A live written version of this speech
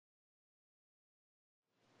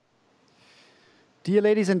Dear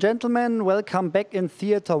ladies and gentlemen, welcome back in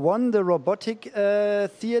Theater 1, the robotic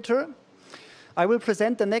theater. I will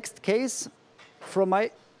present the next case. From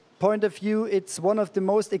my point of view, it's one of the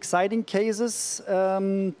most exciting cases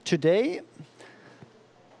today.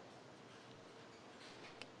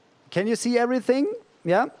 Can you see everything?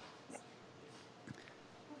 Yeah?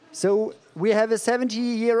 So we have a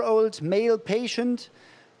 70-year-old male patient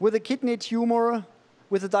with a kidney tumor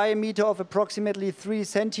with a diameter of approximately 3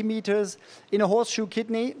 centimeters in a horseshoe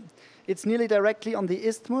kidney. It's nearly directly on the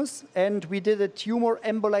isthmus, and we did a tumor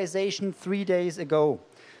embolization 3 days ago.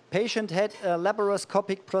 Patient had a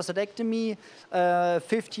laparoscopic prostatectomy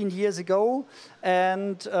 15 years ago,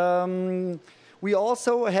 and we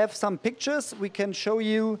also have some pictures. We can show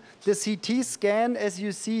you the CT scan, as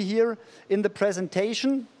you see here in the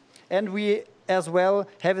presentation, and we as well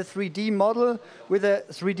have a 3D model with a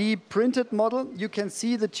 3D printed model. You can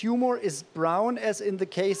see the tumor is brown as in the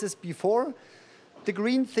cases before. The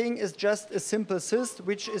green thing is just a simple cyst,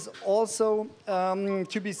 which is also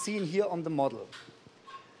to be seen here on the model.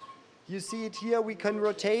 You see it here, we can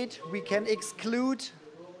rotate, we can exclude.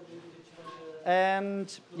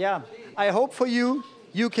 And yeah, I hope for you,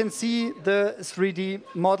 you can see the 3D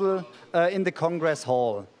model in the Congress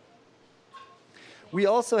Hall. We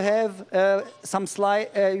also have some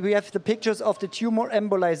we have the pictures of the tumor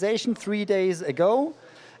embolization 3 days ago.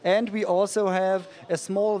 And we also have a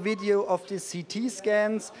small video of the CT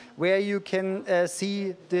scans where you can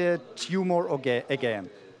see the tumor again.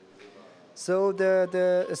 So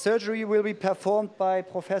the surgery will be performed by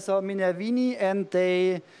Professor Minervini, and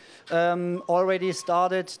they already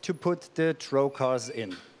started to put the trocars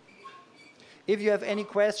in. If you have any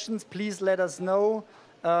questions, please let us know.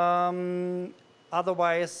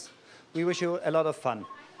 Otherwise, we wish you a lot of fun.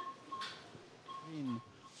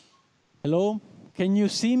 Hello, can you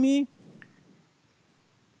see me?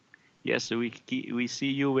 Yes, we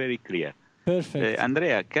see you very clear. Perfect.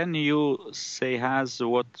 Andrea, can you say us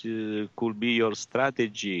what could be your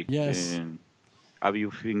strategy? Yes. Have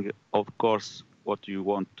you think, of course, what you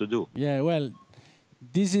want to do? Yeah, well,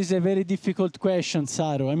 this is a very difficult question,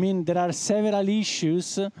 Saro. I mean, there are several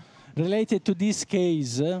issues related to this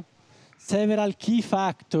case. Several key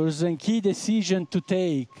factors and key decisions to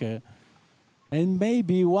take. And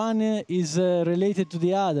maybe one is related to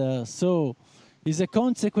the other. So it's the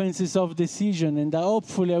consequences of decision, and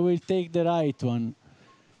hopefully I will take the right one.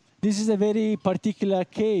 This is a very particular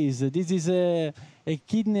case. This is a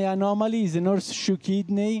kidney anomaly, it's a horseshoe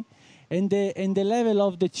kidney, and the level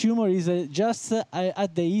of the tumor is just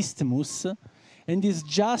at the isthmus, and is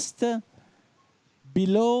just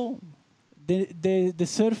below the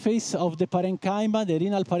surface of the parenchyma, the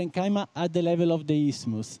renal parenchyma, at the level of the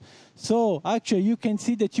isthmus. So actually you can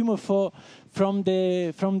see the tumor from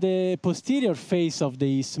the posterior face of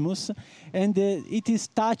the isthmus, and it is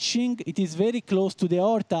touching, it is very close to the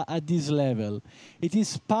aorta at this level. It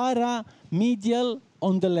is paramedial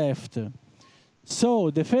on the left. So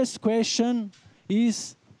the first question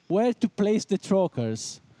is where to place the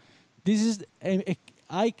trocars. This is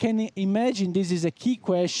I can imagine this is a key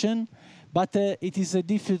question, but it is a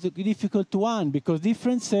difficult one because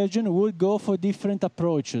different surgeons will go for different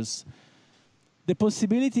approaches. The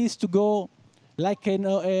possibility is to go like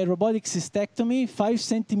a robotic cystectomy, 5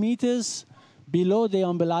 centimeters below the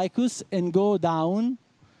umbilicus and go down.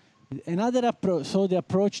 Another approach, so the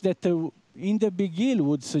approach that in the Big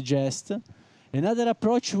would suggest, another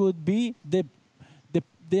approach would be the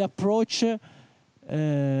approach with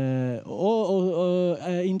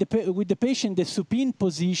the patient, the supine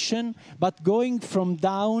position, but going from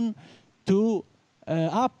down to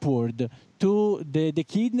upward to the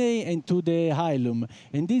kidney and to the hilum.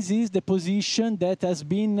 And this is the position that has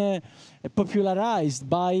been popularized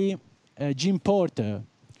by Jim Porter.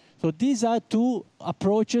 So these are two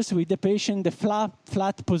approaches with the patient, the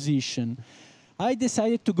flat position. I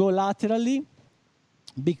decided to go laterally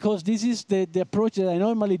because this is the approach that I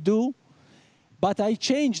normally do. But I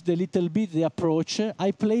changed a little bit the approach. I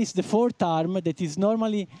placed the fourth arm that is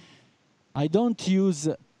normally I don't use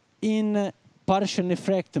in partial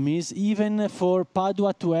nephrectomies, even for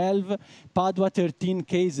Padua 12, Padua 13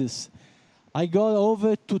 cases. I got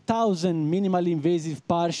over 2,000 minimally invasive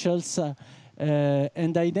partials,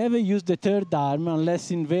 and I never use the third arm unless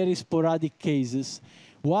in very sporadic cases.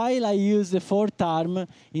 While I use the fourth arm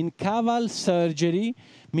in caval surgery,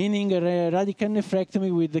 meaning a radical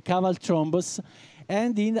nephrectomy with the caval thrombus,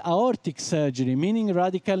 and in aortic surgery, meaning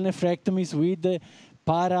radical nephrectomies with the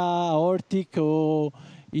para-aortic or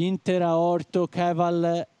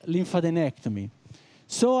inter-aortocaval lymphadenectomy.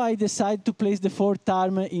 So I decided to place the fourth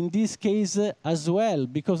arm in this case as well,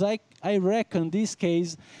 because I reckon this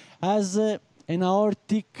case has an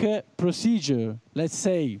aortic procedure, let's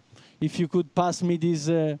say, if you could pass me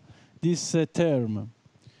this term.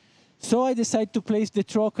 So I decided to place the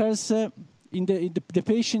trocars in the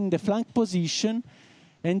patient in the flank position,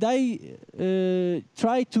 and I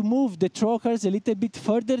try to move the trocars a little bit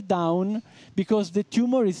further down because the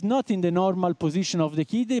tumor is not in the normal position of the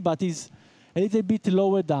kidney, but is a little bit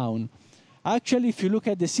lower down. Actually, if you look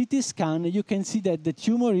at the CT scan, you can see that the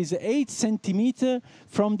tumor is 8 centimeters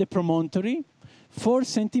from the promontory, 4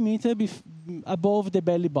 centimeters above the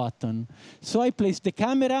belly button. So I placed the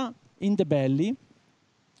camera in the belly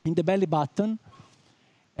button,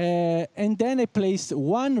 and then I placed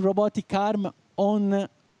one robotic arm on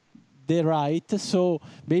the right, so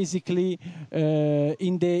basically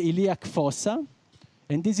in the iliac fossa.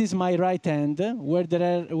 And this is my right hand, where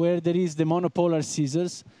there is the monopolar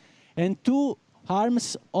scissors, and 2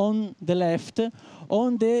 arms on the left,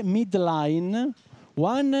 on the midline,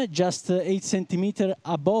 one just 8 centimeters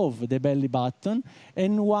above the belly button,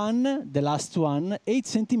 and one, the last one, 8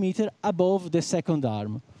 centimeters above the second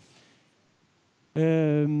arm.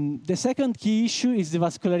 The second key issue is the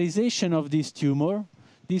vascularization of this tumor.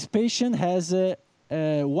 This patient has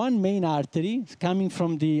one main artery coming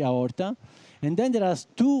from the aorta, and then there are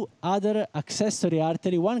 2 other accessory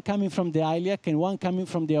arteries, one coming from the iliac and one coming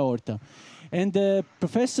from the aorta. And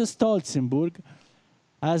Professor Stolzenberg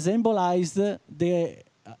has embolized the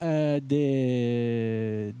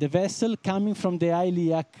vessel coming from the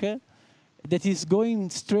iliac that is going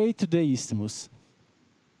straight to the isthmus.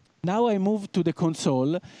 Now I move to the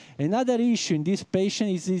console. Another issue in this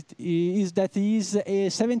patient is that he is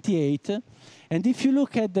 78. And if you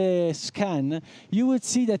look at the scan, you would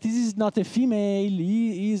see that this is not a female,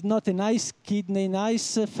 he is not a nice kidney,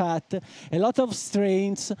 nice fat, a lot of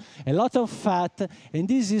strains, a lot of fat, and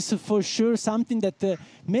this is for sure something that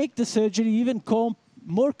makes the surgery even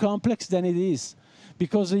more complex than it is,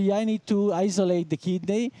 because I need to isolate the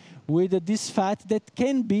kidney with this fat that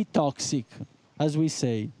can be toxic, as we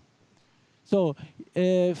say. So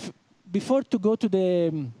before to go to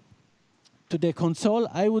the console,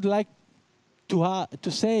 I would like to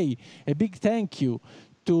say a big thank you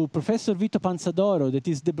to Professor Vito Panzadoro, that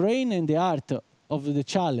is the brain and the heart of the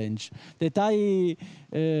challenge. That I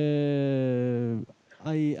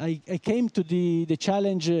came to the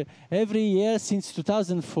challenge every year since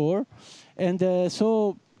 2004, and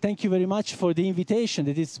so thank you very much for the invitation.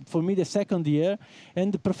 That is for me the second year,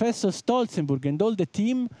 and Professor Stolzenberg and all the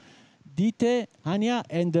team, Dite, Anya,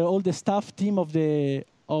 and all the staff team of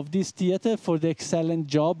this theater for the excellent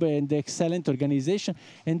job and the excellent organization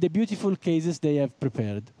and the beautiful cases they have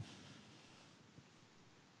prepared.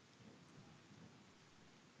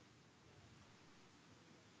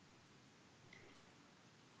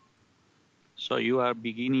 So you are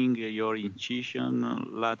beginning your incision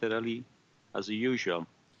laterally as usual.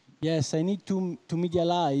 Yes, I need to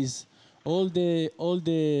medialize all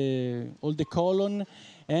the colon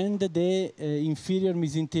and the inferior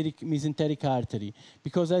mesenteric artery,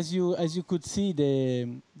 because as you could see,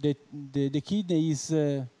 the kidney is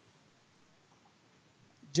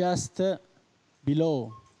just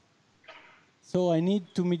below. So I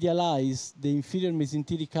need to medialize the inferior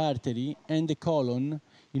mesenteric artery and the colon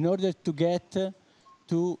in order to get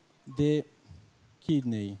to the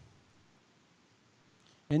kidney.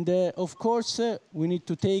 And of course, we need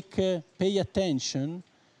to pay attention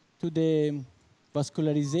to the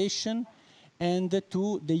vascularization and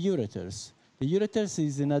to the ureters. The ureters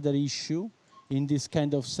is another issue in this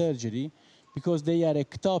kind of surgery because they are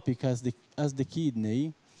ectopic as the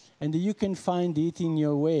kidney, and you can find it in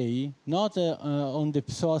your way, not on the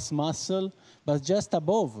psoas muscle, but just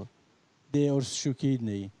above the horseshoe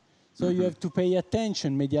kidney. So you have to pay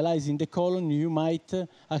attention, medializing the colon, you might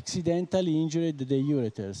accidentally injure the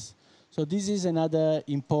ureters. So this is another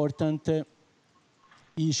important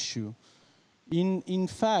issue. In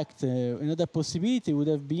fact, another possibility would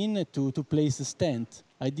have been to place a stent.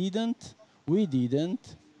 We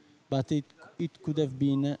didn't, but it could have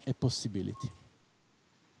been a possibility.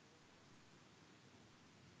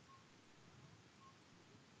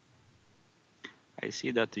 I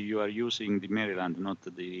see that you are using the Maryland, not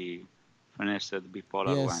the fenestered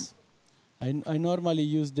bipolar one. Yes, I normally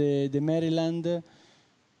use the Maryland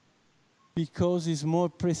because it's more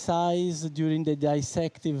precise during the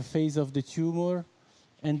dissective phase of the tumor,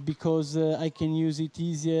 and because I can use it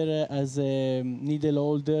easier as a needle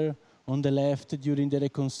holder on the left during the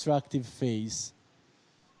reconstructive phase.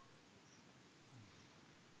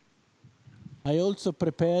 I also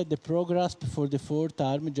prepared the prograsp for the fourth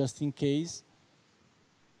arm just in case.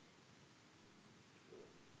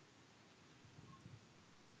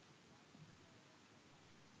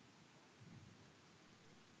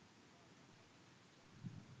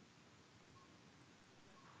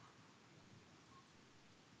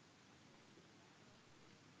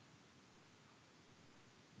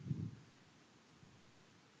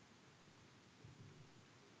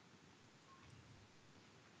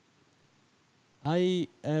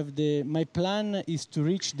 my plan is to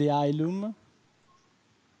reach the hilum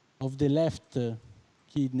of the left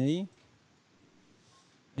kidney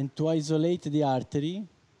and to isolate the artery,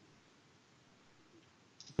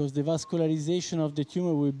 because the vascularization of the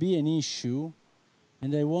tumor will be an issue,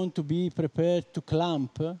 and I want to be prepared to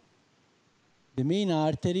clamp the main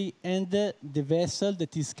artery and the vessel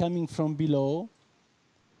that is coming from below,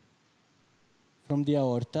 from the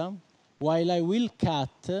aorta, while I will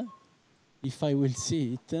cut, if I will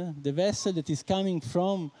see it, the vessel that is coming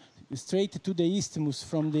from straight to the isthmus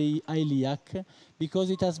from the iliac, because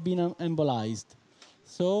it has been embolized.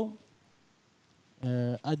 So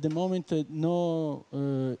at the moment,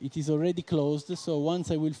 it is already closed. So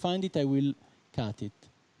once I will find it, I will cut it.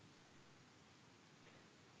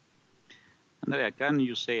 Andrea, can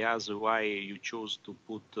you say us why you chose to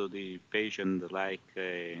put the patient like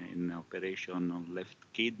in operation on left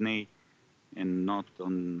kidney and not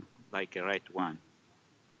on like a right one?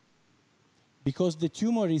 Because the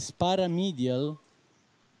tumor is paramedial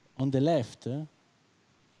on the left,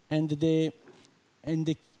 and the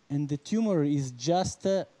tumor is just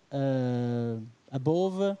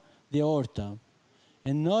above the aorta.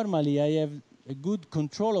 And normally I have a good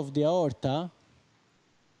control of the aorta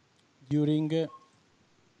during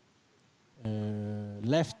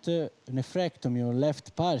left nephrectomy or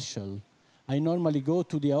left partial. I normally go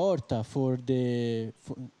to the aorta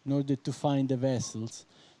in order to find the vessels.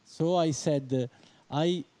 So I said,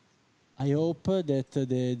 I hope that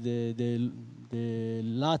the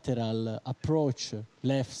lateral approach,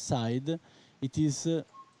 left side, it is a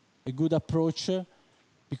good approach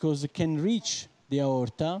because it can reach the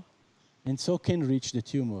aorta and so can reach the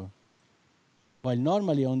tumor. While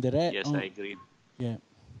normally on the right... Yes, I agree. Yeah.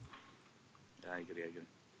 I agree.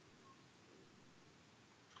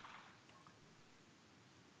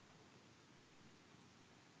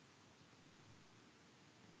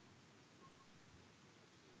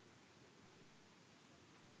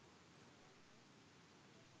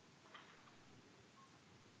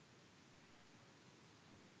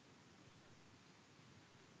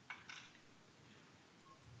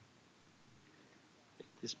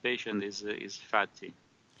 This patient is fatty.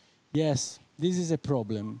 Yes, this is a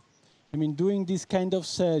problem. I mean, doing this kind of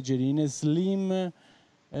surgery in a slim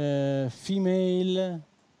female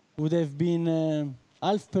would have been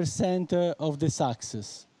 0.5% of the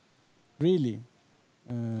success, really.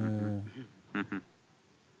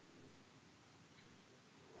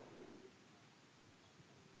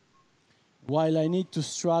 While I need to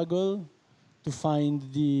struggle to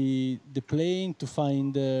find the plane, to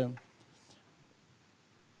find the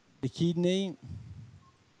kidney,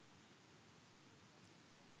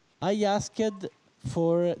 I asked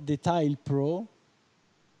for the Tile Pro,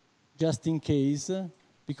 just in case,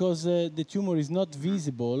 because the tumor is not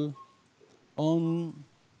visible on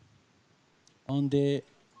the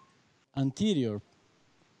anterior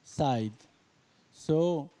side.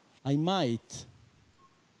 So I might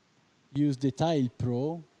use the Tile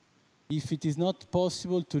Pro if it is not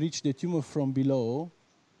possible to reach the tumor from below.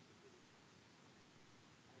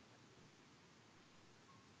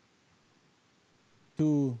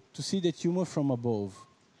 To see the tumor from above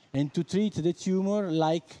and to treat the tumor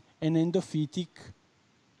like an endophytic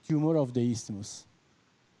tumor of the isthmus.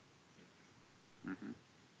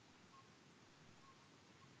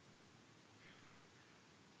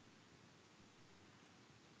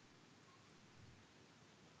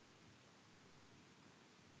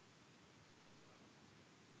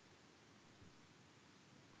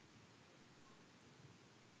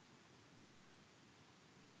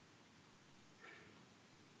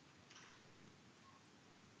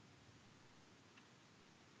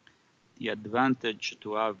 The advantage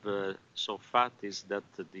to have so fat is that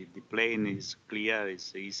the plane is clear.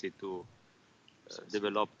 It's easy to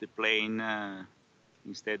develop the plane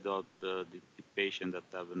instead of the patient that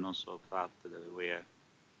have no so fat where.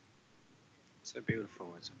 So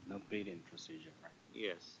beautiful. It's no bleeding procedure, right?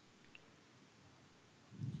 Yes.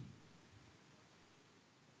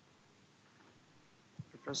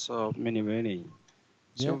 Professor Minervini,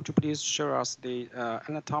 so would you please show us the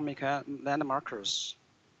anatomical landmarkers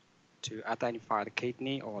to identify the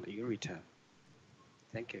kidney or the ureter?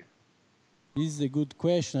 Thank you. This is a good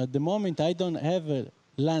question. At the moment, I don't have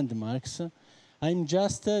landmarks. I'm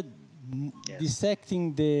just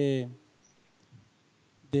dissecting the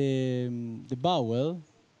bowel,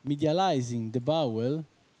 medializing the bowel.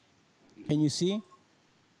 Can you see?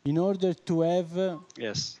 In order to have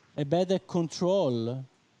a better control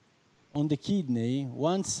on the kidney,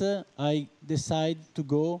 once I decide to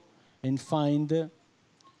go and find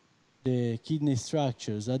the kidney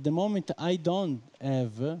structures. At the moment, I don't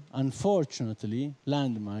have, unfortunately,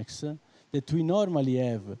 landmarks that we normally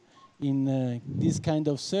have in this kind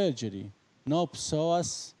of surgery. No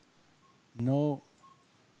psoas, no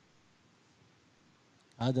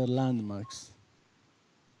other landmarks.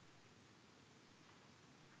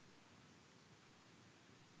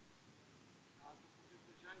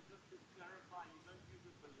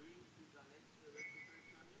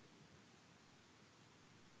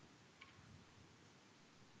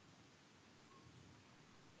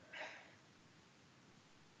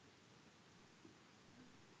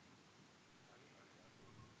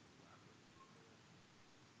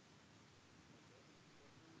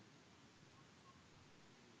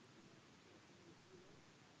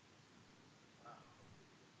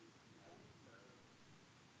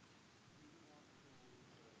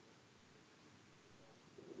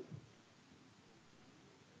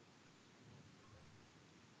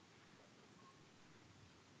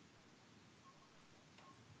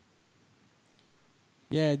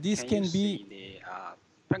 Yeah, this can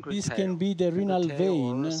be the renal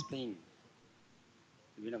vein.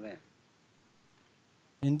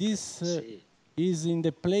 And this is in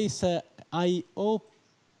the place I hope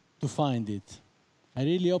to find it. I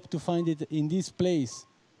really hope to find it in this place,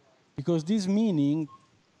 because this meaning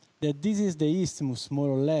that this is the isthmus, more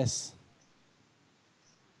or less.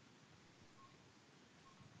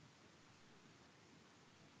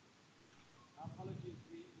 Apologies,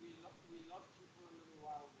 we lost you for a little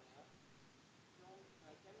while there. So,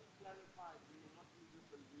 can you clarify, do you not use a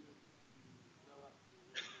balloon to go up to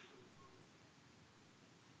the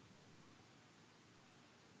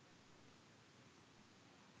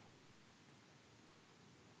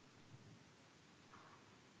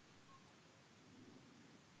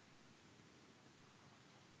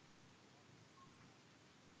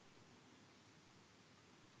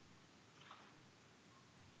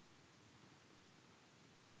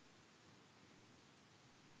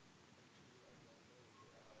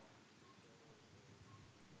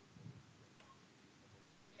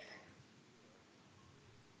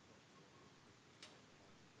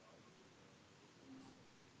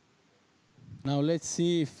Now let's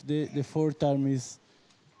see if the fourth arm is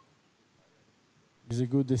a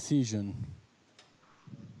good decision.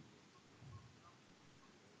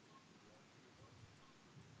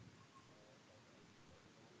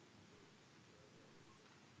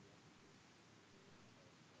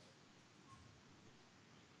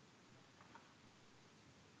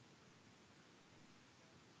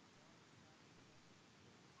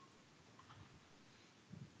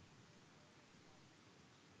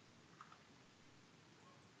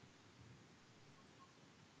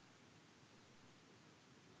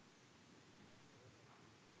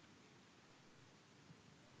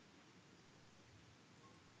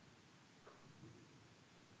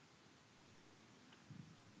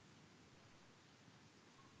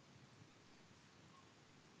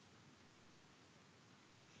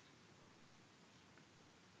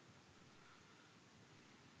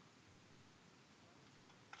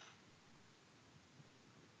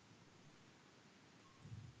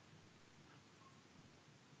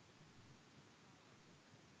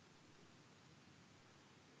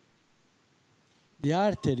 The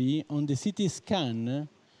artery on the CT scan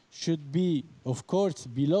should be, of course,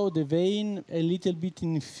 below the vein, a little bit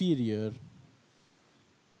inferior.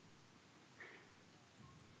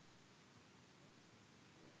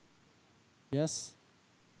 Yes?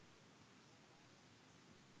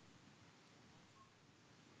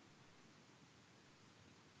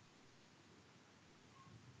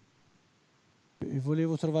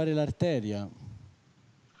 Volevo trovare l'arteria.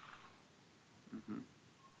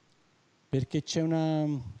 Perché c'è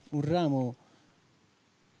un ramo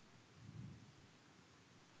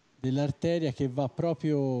dell'arteria che va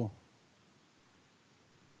proprio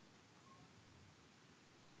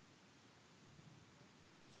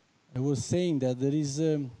I was saying that there is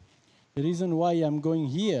the reason why I'm going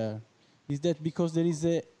here is that because there is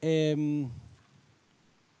a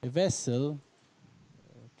vessel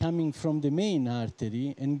coming from the main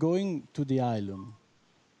artery and going to the hilum.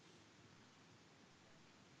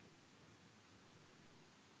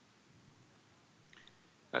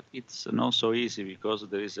 But it's not so easy because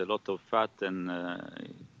there is a lot of fat and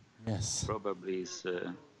Yes. probably is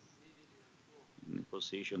in a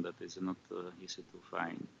position that is not easy to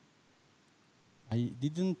find. I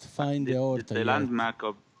didn't find the aorta the yet. landmark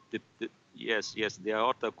of yes, the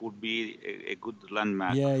aorta could be a good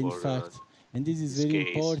landmark Yeah, for in fact. And this is this very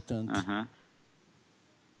case. important.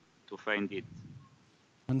 To find it.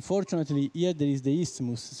 Unfortunately, here there is the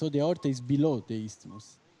isthmus, so the aorta is below the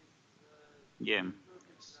isthmus. Yeah.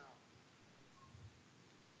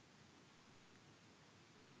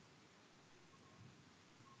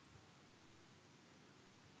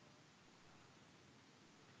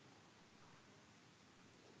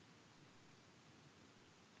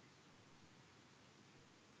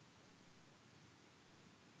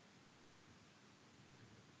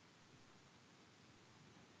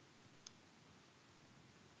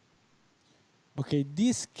 Okay,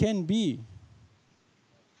 this can be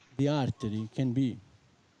the artery, can be.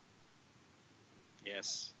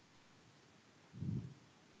 Yes.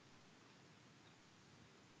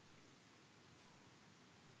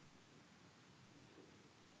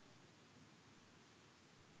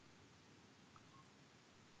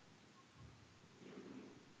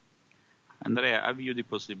 Andrea, have you the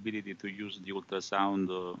possibility to use the ultrasound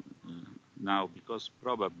now? Because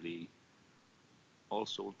probably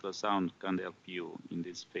also ultrasound can help you in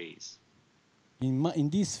this phase. In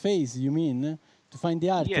this phase, you mean, to find the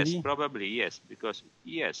artery? Yes, probably, yes, because,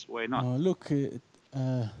 yes, why not? Look,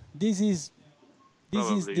 this is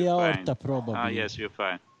Probably the you aorta, find. probably. Ah, yes, you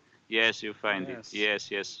find. Yes, you find it. Yes.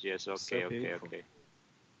 Yes. Okay, So okay, beautiful. okay.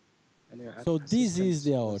 And your So this is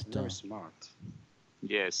the assistant was aorta. very smart.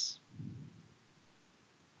 Yes.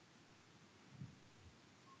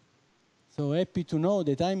 So happy to know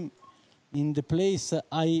that I'm in the place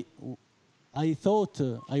I thought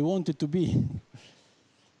I wanted to be.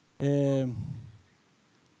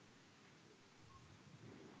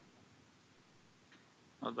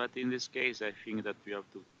 But in this case, I think that you have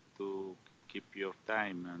to keep your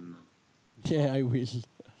time and. Yeah, I will.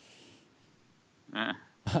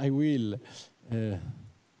 I will.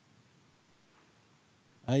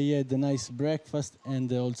 I had a nice breakfast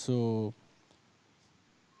and also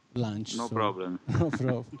lunch. No so problem. No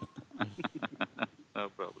problem. No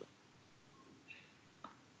problem.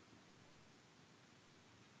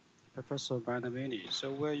 Professor Minervini,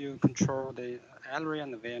 so will you control the artery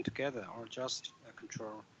and the vein together, or just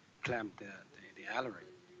clamp the artery?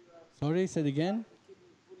 Sorry, say it again?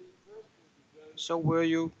 So will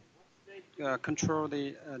you control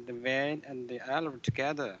the vein and the artery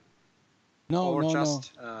together? No, or no,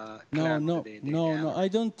 just no. clamp No, the no, no. artery? I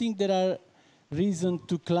don't think there are reasons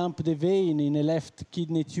to clamp the vein in a left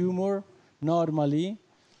kidney tumor normally.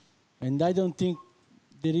 And I don't think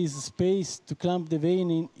there is space to clamp the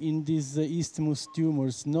vein in these isthmus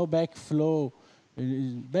tumors. No backflow.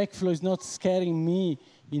 Backflow is not scaring me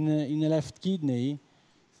in a left kidney.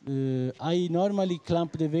 I normally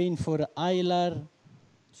clamp the vein for hilar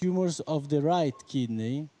tumors of the right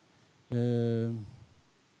kidney.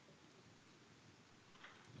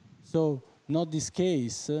 So not this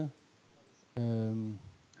case.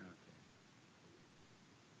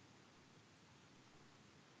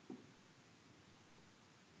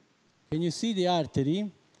 Can you see the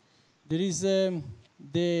artery? There is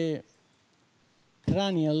the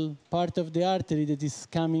cranial part of the artery that is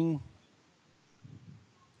coming.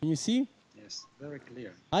 Can you see? Yes, very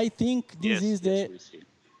clear. I think this is Yes, we see.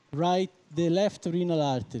 the left renal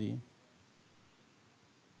artery.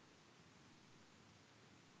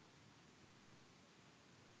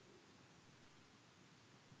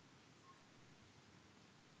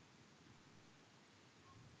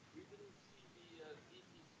 We didn't see the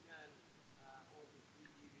CT scan or the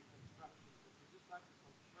 3D reconstruction, but we just like to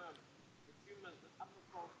confirm the tumors, the upper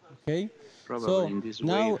four Okay. Probably So in this way,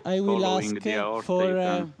 now I will following ask the aorta,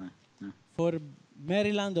 you can. for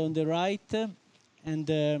Maryland on the right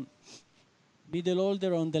and middle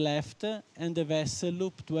holder on the left and the vessel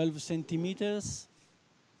loop 12 centimeters.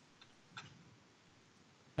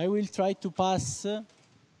 I will try to pass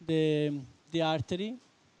the artery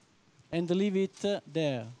and leave it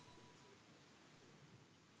there.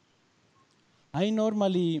 I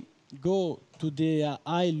normally go to the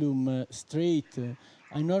hilum straight.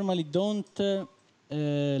 I normally don't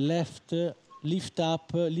lift the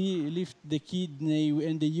kidney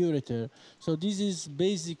and the ureter. So this is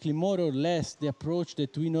basically more or less the approach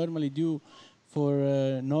that we normally do for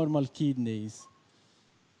normal kidneys.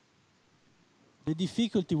 The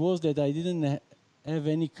difficulty was that I didn't have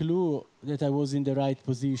any clue that I was in the right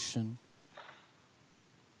position.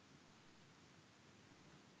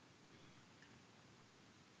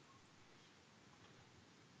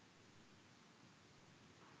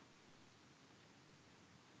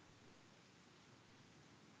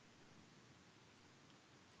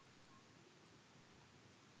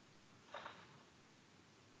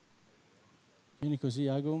 Vieni così,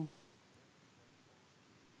 Ago.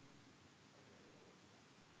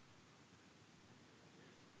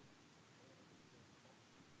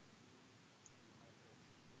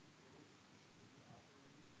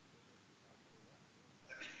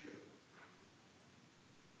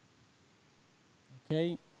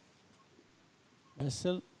 Okay.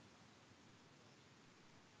 Vessel.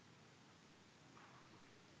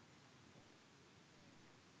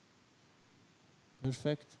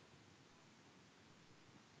 Perfect.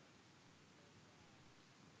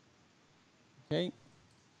 Okay.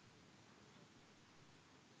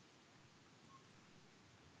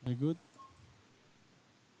 Very good.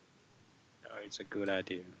 it's a good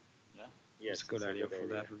idea. Yeah? Yes, it's a good idea for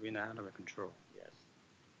that renal artery control. Yes.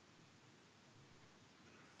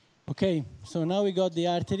 Okay, so now we got the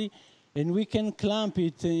artery, and we can clamp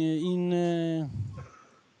it during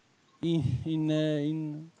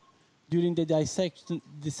the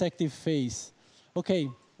dissective phase. Okay,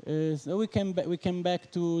 so we came back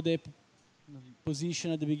to the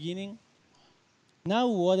position at the beginning. Now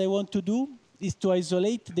what I want to do is to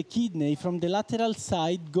isolate the kidney from the lateral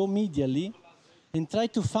side, go medially, and try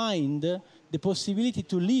to find the possibility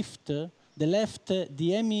to lift the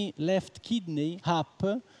hemi-left kidney up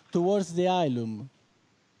towards the hilum.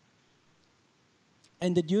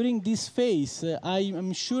 And during this phase,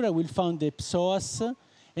 I'm sure I will find the psoas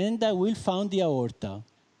and I will find the aorta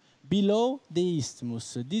below the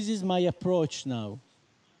isthmus. This is my approach now.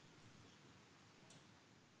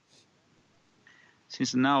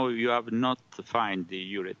 Since now you have not found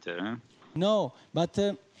the ureter, huh? No, but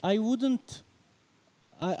I wouldn't.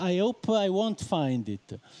 I hope I won't find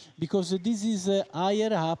it, because this is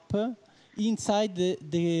higher up inside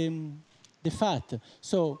the fat.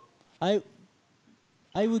 So I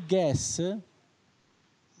would guess.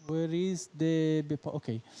 Where is the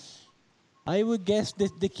okay? I would guess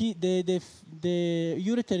that the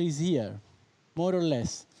ureter is here, more or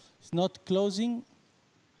less. It's not closing.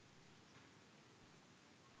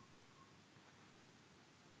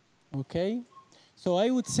 Okay. So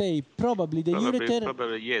I would say probably the ureter.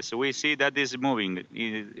 Probably, yes. We see that is moving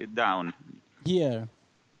down. Here.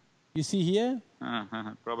 You see here?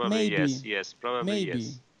 Probably, maybe. Yes. Yes, probably, maybe.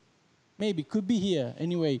 yes. Maybe. Could be here.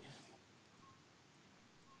 Anyway.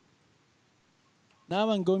 Now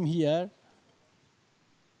I'm going here.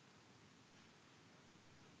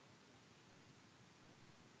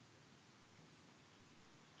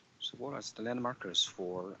 So what are the landmarkers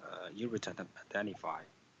for ureter to identify?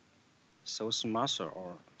 Source muscle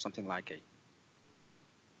or something like it?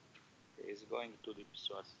 It's going to the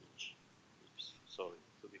psoas. Sorry,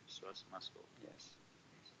 to the psoas muscle. Yes.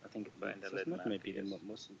 I think that may be the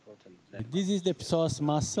most important. This is the psoas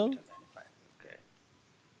muscle. Okay.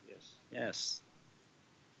 Yes. Yes.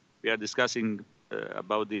 We are discussing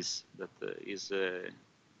about this, that is the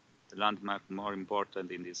landmark more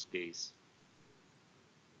important in this case.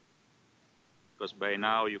 Because by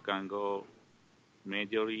now you can go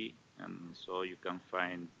medially, and so you can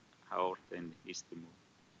find aorta and isthmus.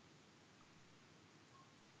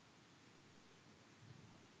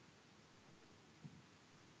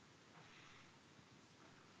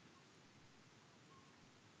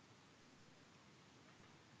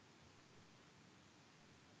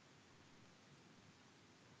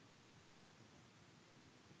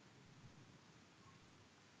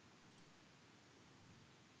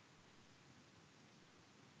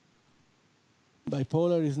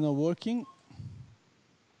 Bipolar is not working.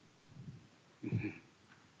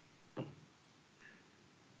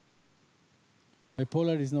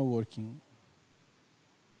 Bipolar is not working.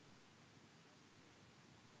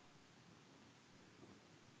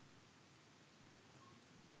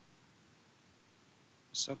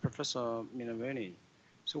 So Professor Minervini,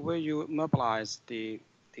 so will you mobilize the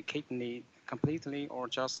kidney completely or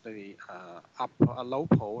just the low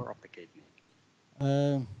pole of the kidney?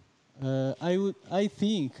 I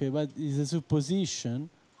think, but it's a supposition,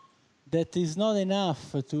 that is not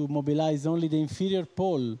enough to mobilize only the inferior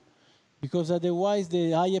pole, because otherwise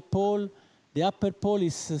the higher pole, the upper pole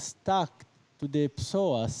is stuck to the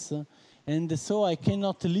psoas, and so I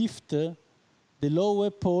cannot lift the lower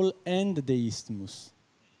pole and the isthmus.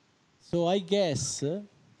 So I guess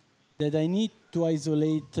that I need to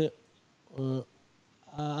isolate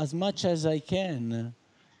as much as I can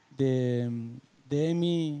the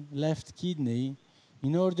hemi-left kidney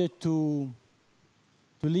in order to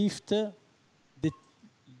lift the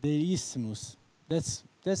isthmus. That's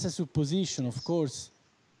a supposition, of course.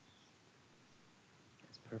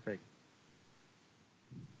 That's perfect.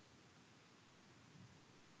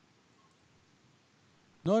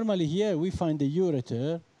 Normally here we find the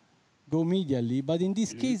ureter, go medially, but in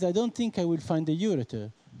this case I don't think I will find the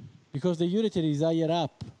ureter, because the ureter is higher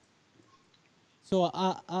up. So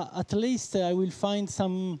at least I will find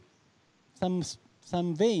some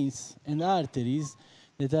veins and arteries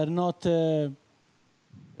that are not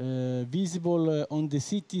visible on the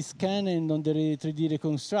CT scan and on the 3D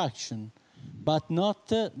reconstruction, but not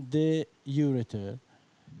the ureter.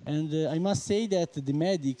 And I must say that the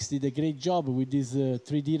medics did a great job with this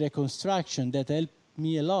 3D reconstruction that helped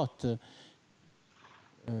me a lot.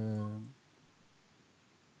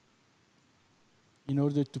 In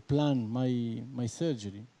order to plan my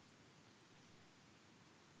surgery.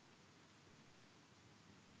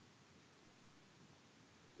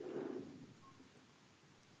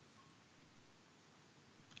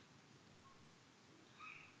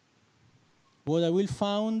 what I will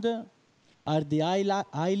found are the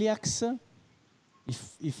iliacs,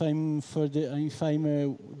 if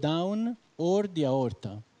I'm down, or the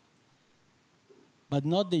aorta, but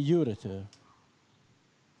not the ureter.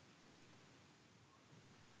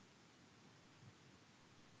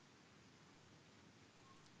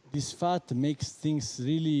 This fat makes things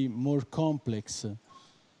really more complex.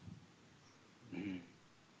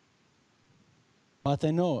 But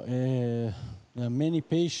I know there are many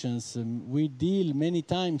patients, we deal many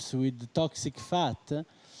times with toxic fat.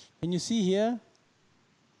 Can you see here?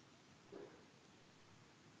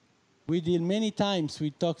 We deal many times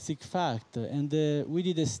with toxic fat, and we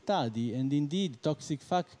did a study, and indeed toxic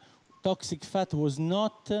fat was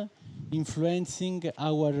not influencing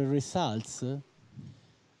our results.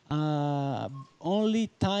 Only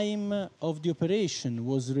time of the operation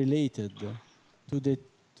was related to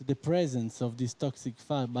the presence of this toxic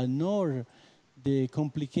fat, but nor the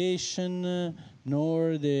complication,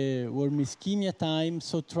 nor the warm ischemia time,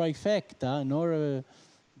 so trifecta, nor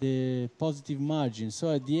the positive margin. So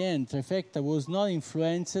at the end, trifecta was not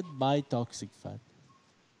influenced by toxic fat.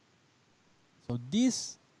 So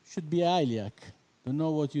this should be iliac. Don't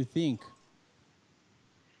know what you think.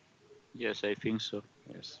 Yes, I think so.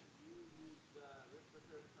 Yes.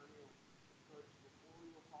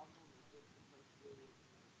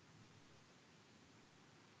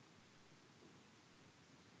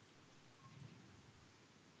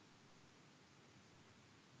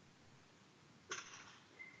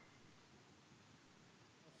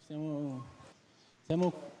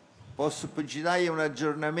 Ci dai un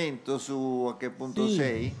aggiornamento su a che punto Sì,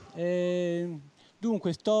 sei?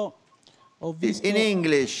 Dunque ho visto... In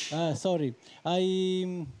English. Sorry,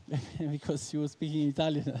 because you were speaking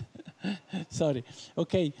Italian. Sorry.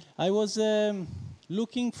 Okay, I was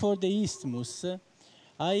looking for the isthmus.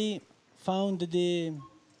 I found the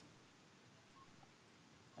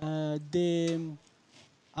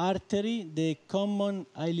artery, the common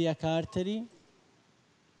iliac artery,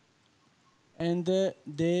 and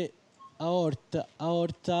the aorta,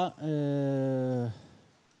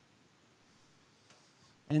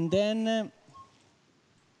 and then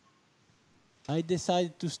I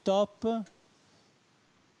decided to stop, to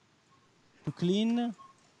clean,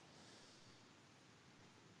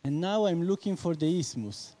 and now I'm looking for the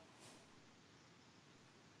isthmus.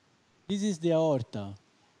 This is the aorta.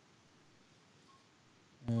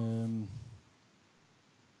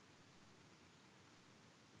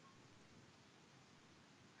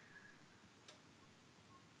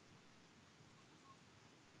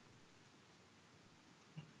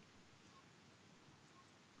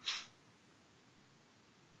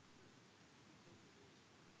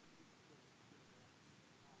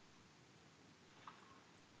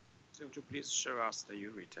 So would you please show us the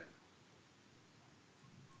ureter?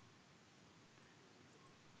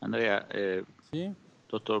 Andrea, Sì?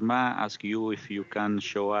 Dr. Ma asked you if you can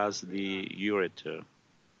show us the ureter.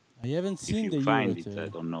 I haven't If seen you the find ureter. it, I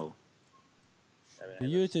don't know. The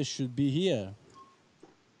ureter should be here,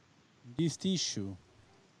 this tissue,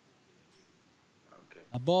 Okay.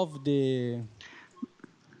 above the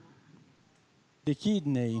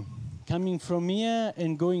kidney, coming from here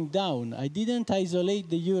and going down. I didn't isolate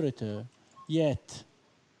the ureter yet.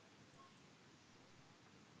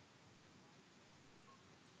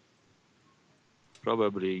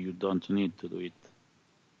 Probably you don't need to do it.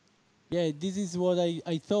 Yeah, this is what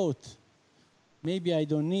I thought. Maybe I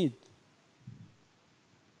don't need.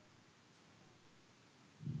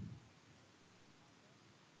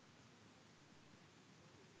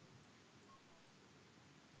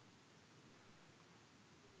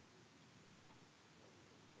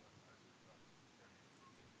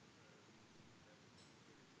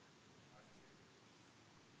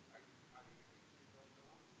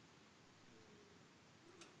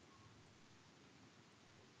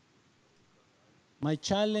 My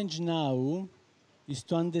challenge now is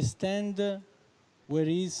to understand where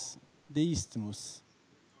is the isthmus.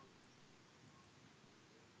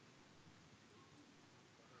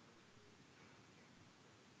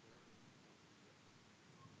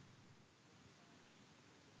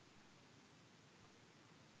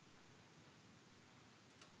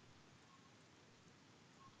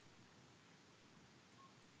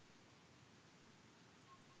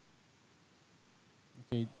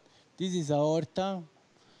 Okay, this is aorta,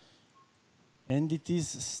 and it is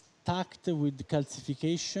stacked with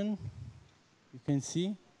calcification. You can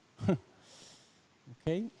see.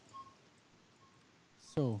 Okay.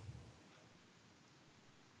 So.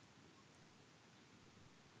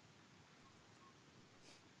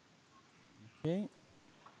 Okay.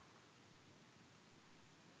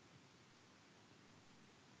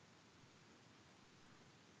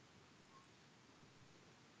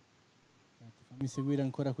 Mi seguire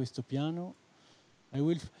ancora questo piano.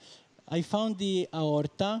 I found the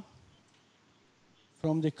aorta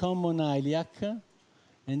from the common iliac,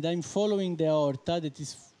 and I'm following the aorta that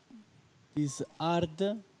is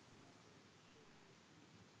hard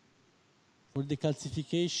for the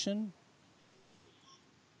calcification.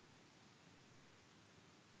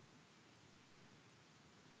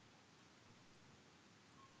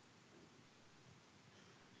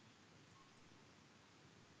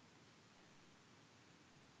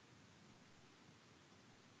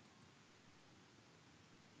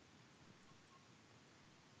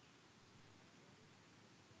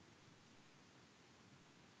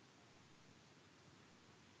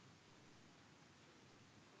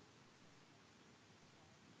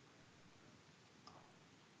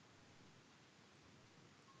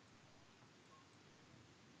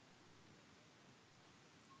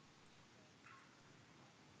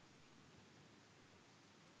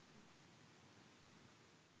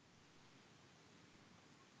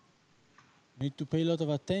 Need to pay a lot of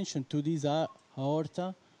attention to this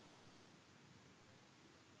aorta.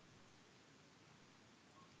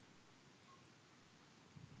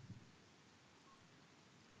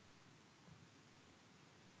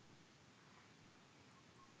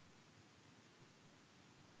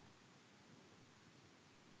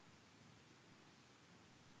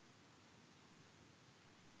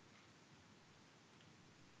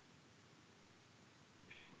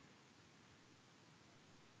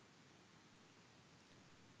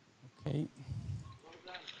 Okay.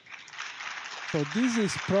 So this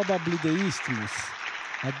is probably the isthmus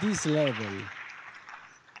at this level. Very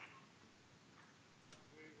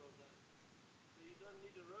well done. So you don't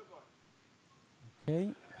need a robot.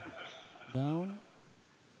 Okay. Down.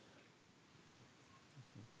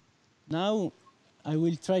 Now I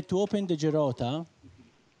will try to open the gerota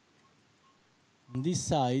on this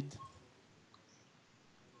side.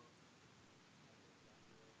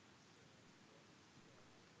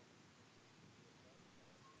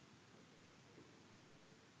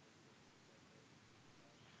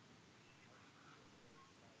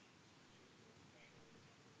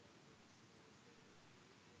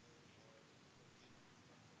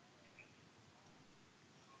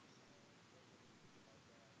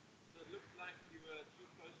 So it looked like you were too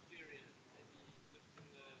posterior, maybe lifting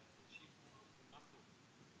the sheath of the muscle.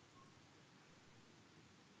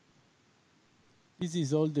 This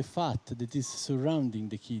is all the fat that is surrounding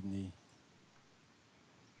the kidney.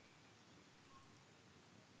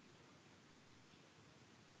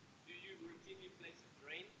 Do you routinely place a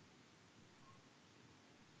drain?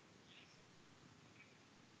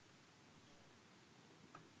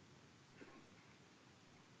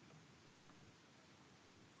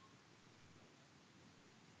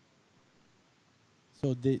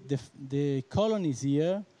 So the colon is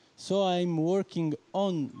here, so I'm working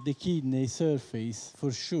on the kidney surface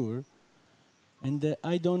for sure, and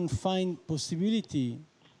I don't find possibility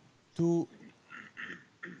to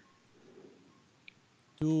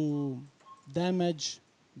damage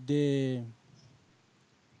the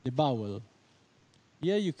bowel.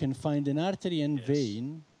 Here you can find an artery and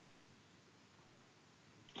vein.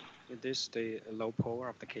 This is the low pole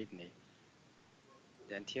of the kidney.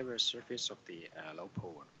 The anterior surface of the low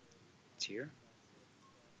pole. It's here.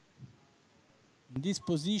 In this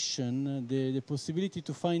position, the possibility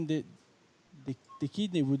to find the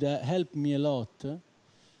kidney would help me a lot.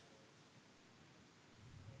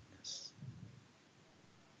 Yes.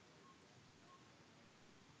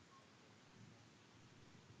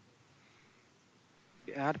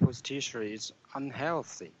 The adipose tissue is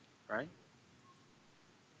unhealthy, right?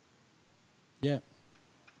 Yeah. And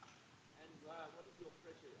what is your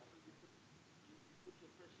pressure? I think you put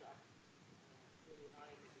your pressure up fairly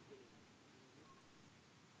high in the beginning.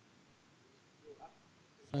 Go up.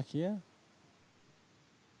 Back here.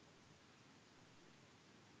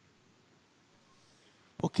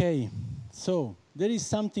 Okay, so there is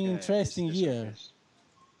something interesting here.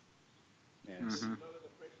 Yes.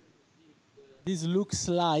 This looks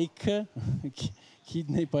like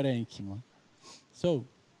kidney parenchyma. So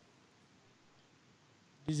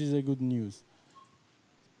this is a good news.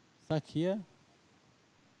 Stuck here.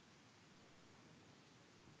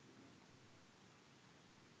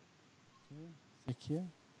 Okay, stuck here.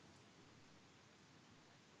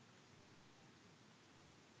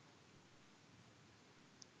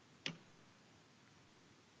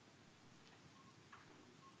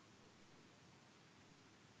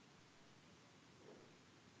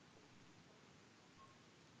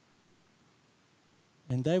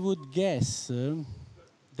 And I would guess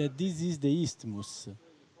that this is the isthmus,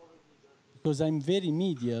 because I'm very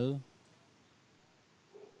medial.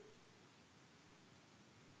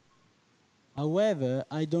 However,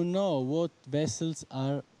 I don't know what vessels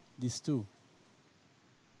are these two.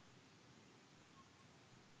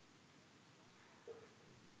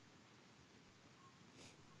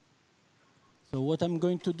 So what I'm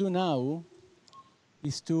going to do now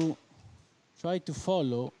is to try to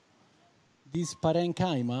follow this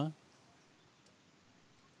parenchyma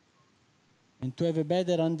and to have a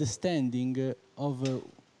better understanding of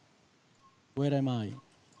where am I,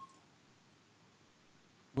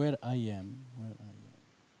 where I am.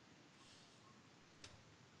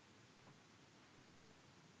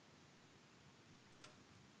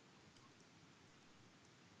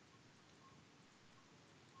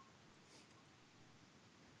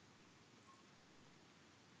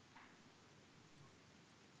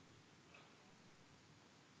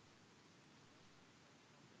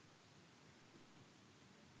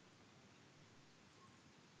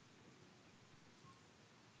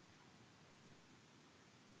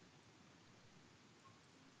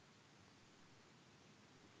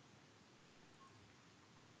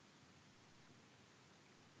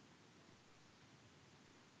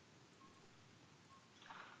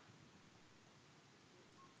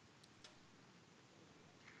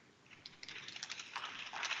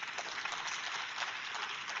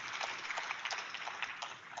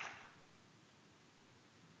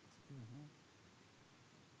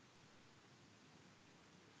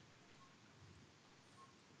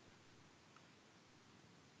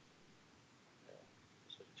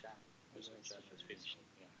 So Chan is finished.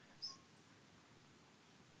 Yeah. Yes.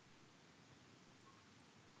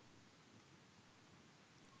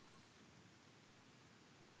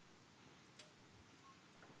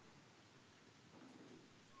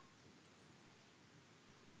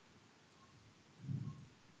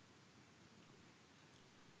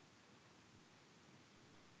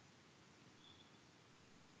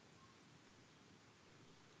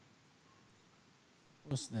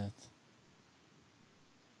 What's that?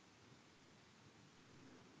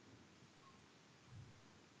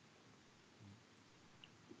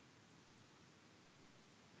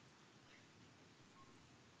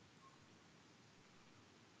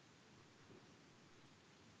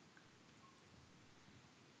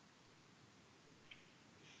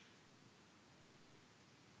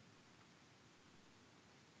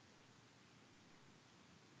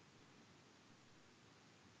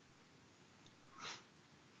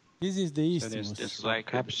 This is the So isthmus. there's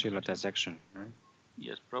subcapsular dissection, right?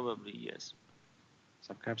 Yes, probably yes.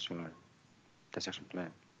 Subcapsular dissection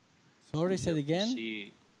plan. Sorry, say it again.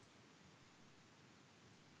 See,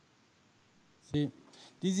 See,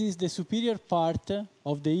 this is the superior part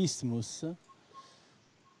of the isthmus.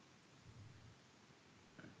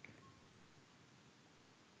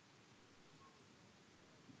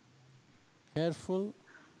 Careful.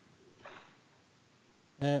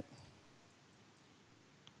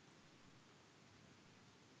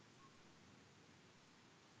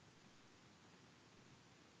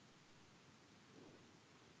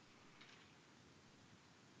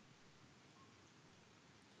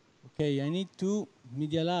 Okay, I need to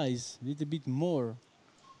medialize a little bit more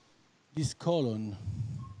this colon.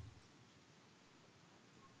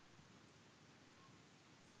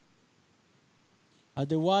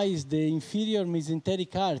 Otherwise, the inferior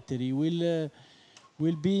mesenteric artery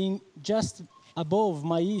will be just above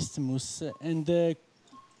my isthmus, and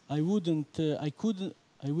I will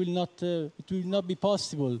not. It will not be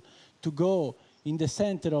possible to go in the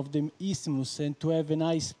center of the isthmus and to have a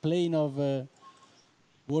nice plane of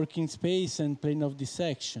working space and plane of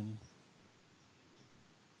dissection.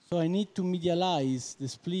 So I need to medialize the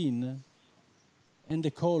spleen and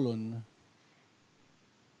the colon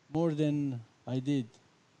more than I did.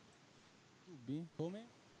 Come?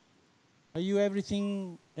 Are you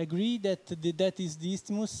everything agree that that is the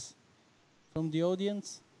isthmus from the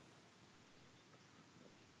audience?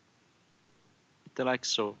 like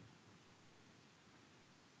so.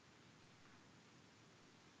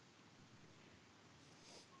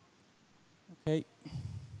 Okay.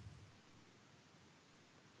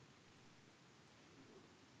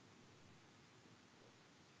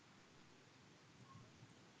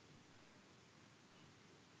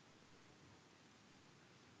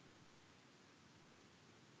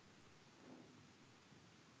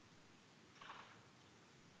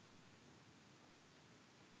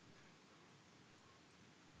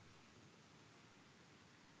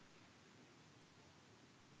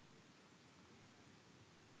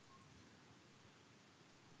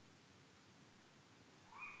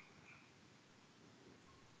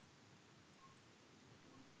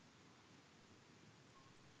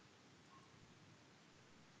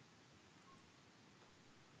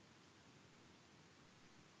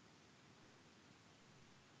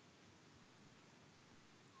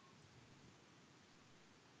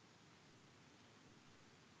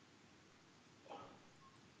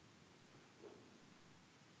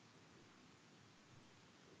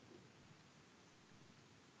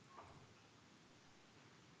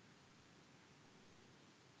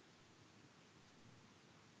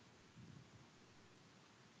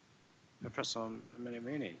 Professor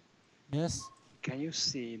Minervini. Yes? Can you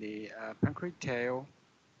see the pancreatic tail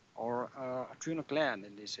or adrenal gland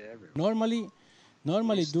in this area?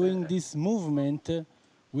 Normally doing this movement,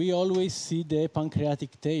 we always see the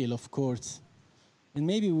pancreatic tail, of course. And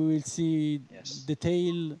maybe we will see the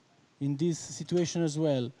tail in this situation as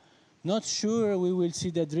well. Not sure we will see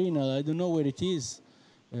the adrenal. I don't know where it is.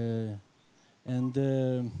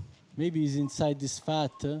 Maybe it's inside this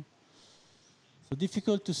fat. So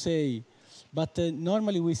difficult to say. But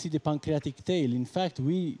normally we see the pancreatic tail. In fact,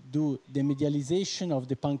 we do the medialization of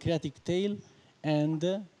the pancreatic tail and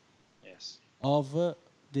of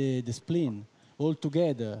the spleen all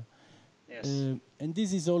together. Yes. And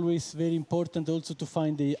this is always very important also to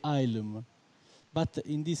find the hilum. But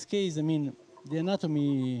in this case, I mean, the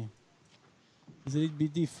anatomy is a little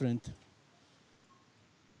bit different.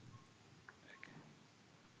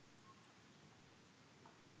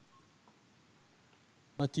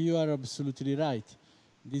 But you are absolutely right.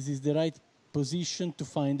 This is the right position to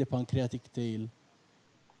find the pancreatic tail.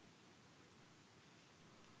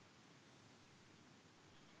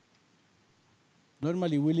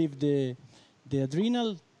 Normally, we leave the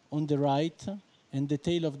adrenal on the right and the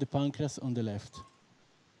tail of the pancreas on the left.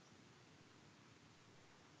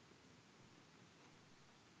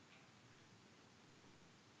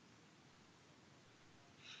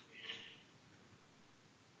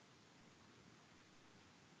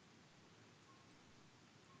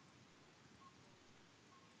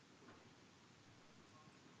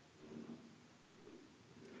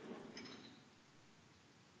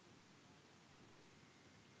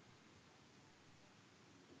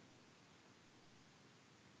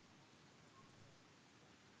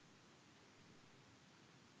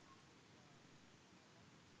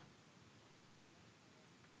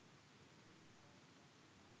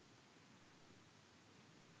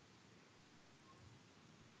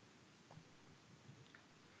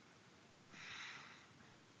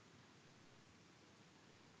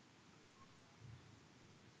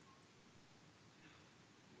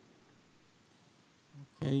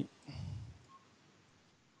 Okay.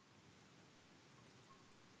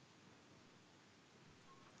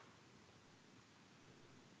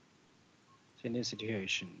 In this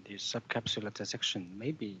situation, the subcapsular dissection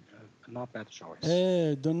may be not bad choice.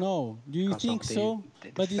 Don't know. Do you think so?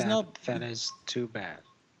 But it's not. Fat is too bad.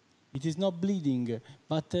 It is not bleeding,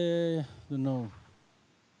 but don't know.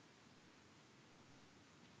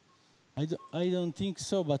 I don't think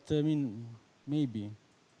so, but I mean, maybe.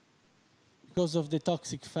 Because of the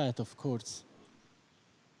toxic fat, of course.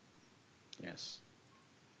 Yes.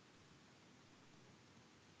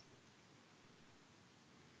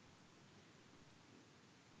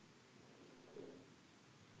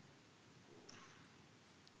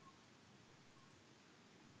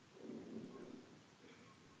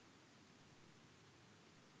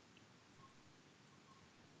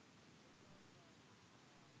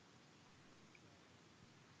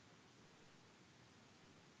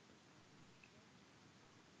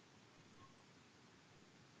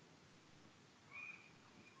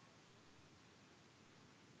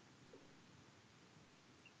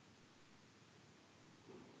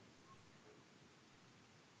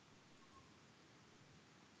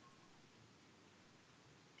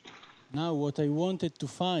 Now what I wanted to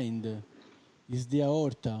find is the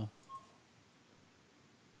aorta.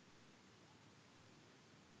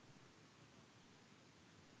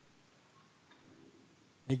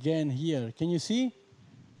 Again here, can you see?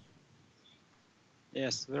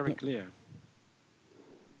 Yes, very clear.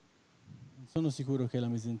 Non sono sicuro che è la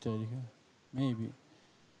mesenterica. Maybe.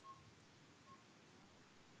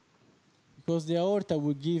 Because the aorta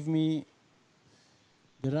would give me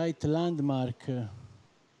the right landmark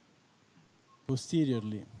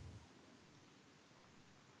posteriorly.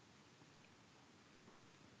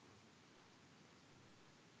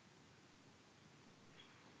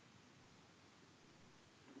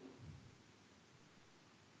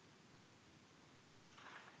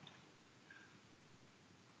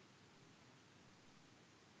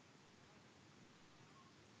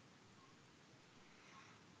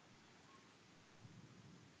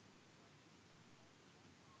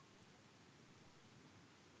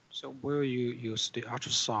 So will you use the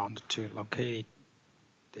ultrasound to locate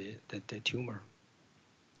the tumor?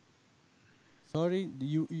 Sorry,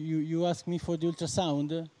 you asked me for the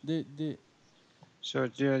ultrasound?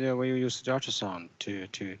 So will you use the ultrasound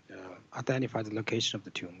to identify the location of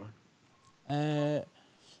the tumor?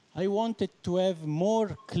 I wanted to have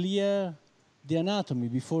more clear the anatomy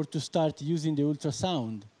before to start using the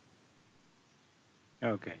ultrasound.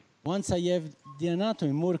 Okay. Once I have the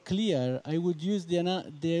anatomy more clear, I would use the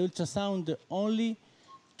ultrasound only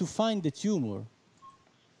to find the tumor.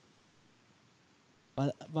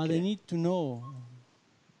 But I need to know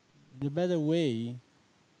in a better way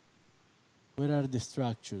where are the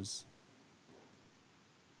structures.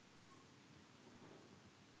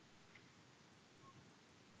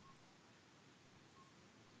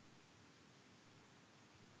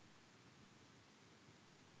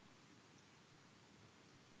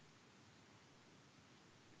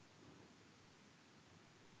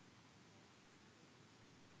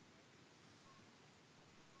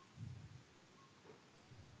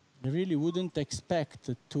 I really wouldn't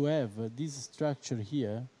expect to have this structure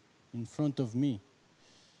here in front of me.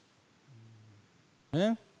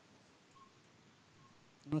 Non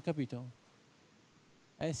ho capito.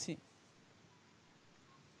 Sì.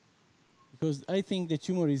 Because I think the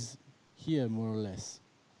tumor is here, more or less.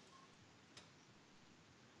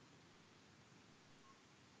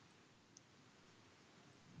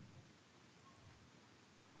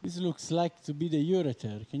 This looks like to be the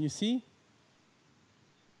ureter. Can you see?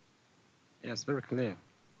 Yes, very clear.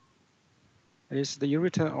 Is the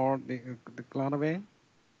ureter or the gland vein?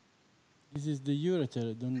 This is the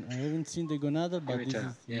ureter. I haven't seen the gonadal, but Ureter. this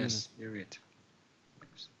is the Yes, ureter. ureter.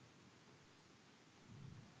 Thanks.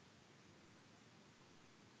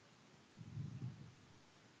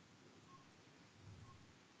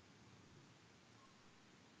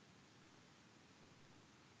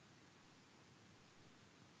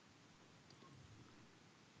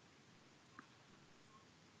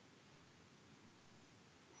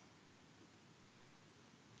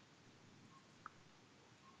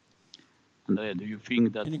 Andrea, do you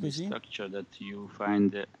think that the così? structure that you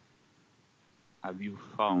find, have you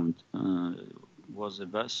found, was a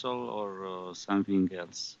vessel or something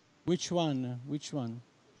else? Which one? Which one?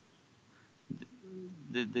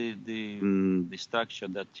 The structure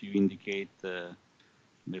that you indicate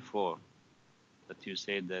before, that you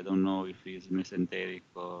said, I don't know if it's mesenteric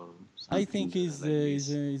or something I think like this.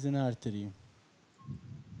 is an artery.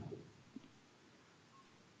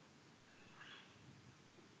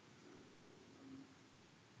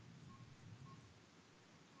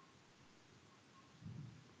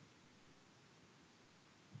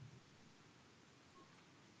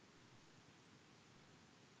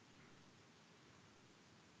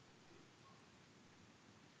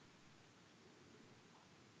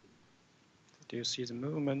 Do you see the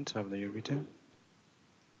movement of the ureter?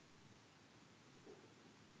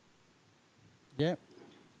 Yeah,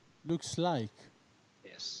 looks like.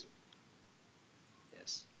 Yes.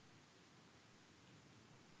 Yes.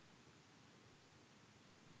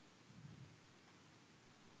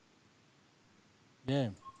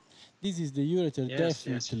 Yeah, this is the ureter, Yes,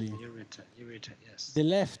 definitely. yes, the ureter, yes. The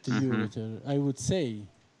left ureter, I would say.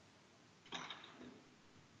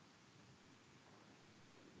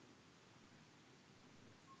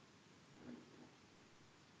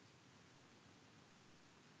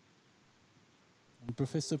 And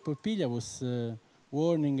Professor Porpiglia was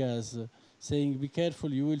warning us, saying, be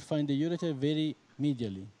careful, you will find the ureter very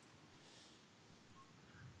medially.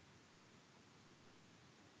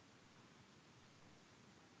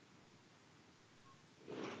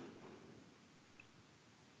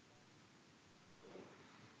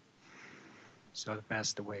 So the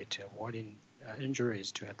best way to avoid injury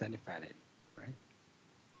is to identify it, right?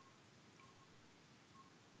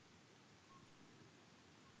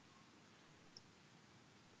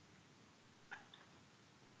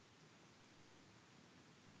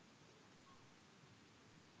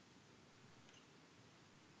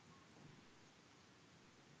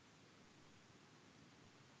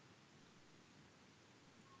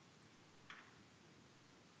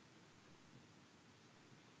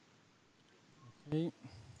 Okay.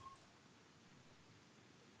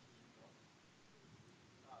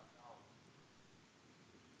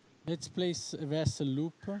 Let's place a vessel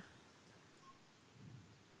loop.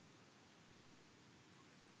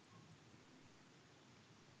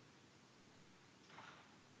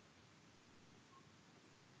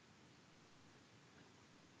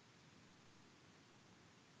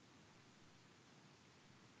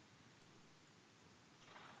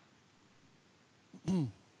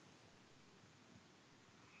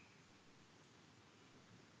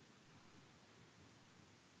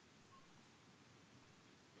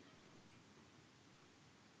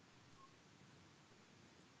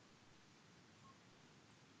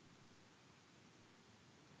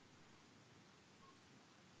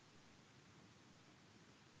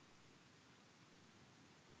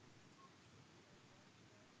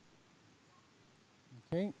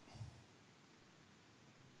 Okay.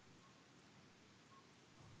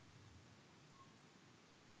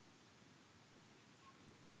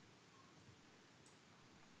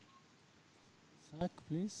 Zach,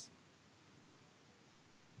 please.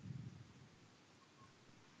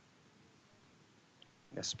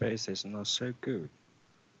 The space is not so good.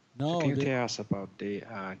 No, so can you tell us about the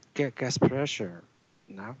gas pressure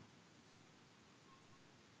now?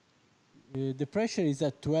 The pressure is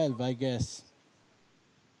at 12, I guess.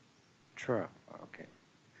 12, okay.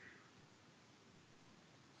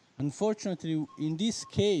 Unfortunately, in this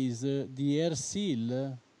case, the air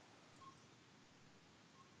seal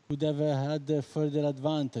could have had further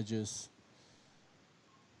advantages.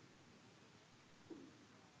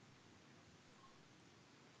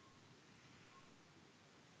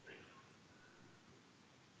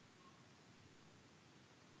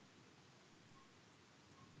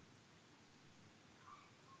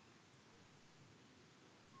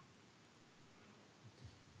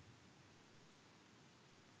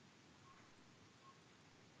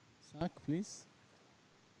 Zach, please.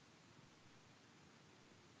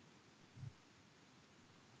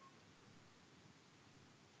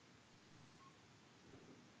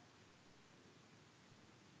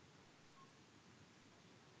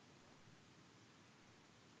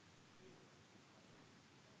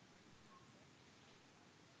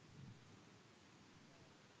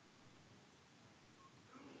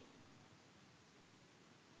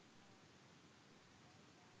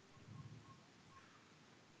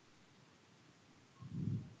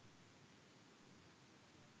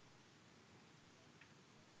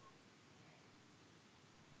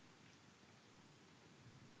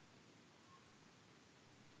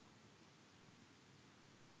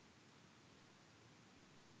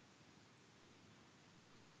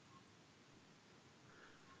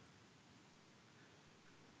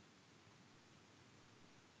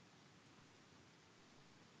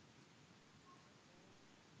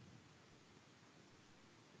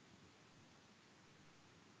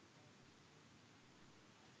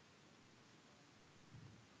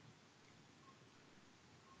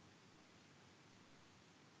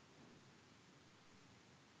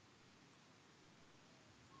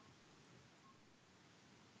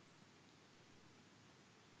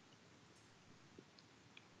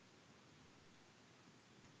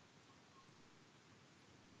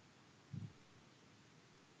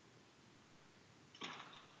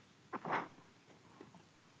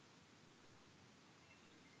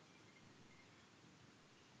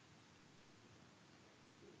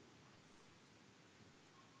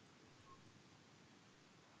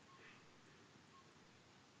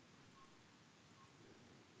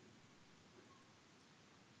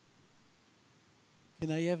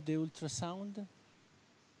 Can I have the ultrasound?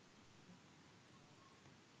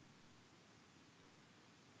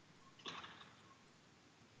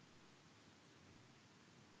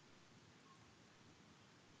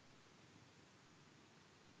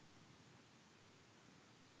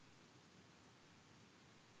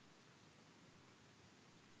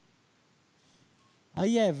 I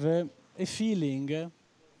have a feeling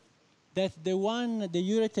that the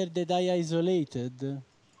ureter that I isolated,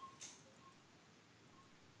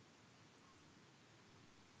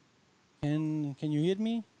 can you hear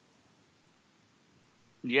me?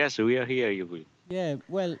 Yes, we are here, you. Yeah,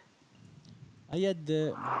 well, I had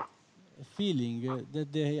the feeling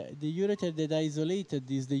that the ureter that I isolated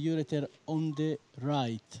is the ureter on the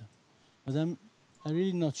right, but I'm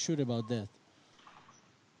really not sure about that.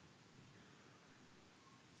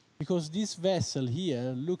 Because this vessel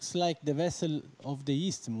here looks like the vessel of the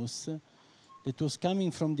isthmus that was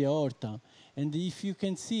coming from the aorta. And if you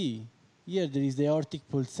can see, here there is the aortic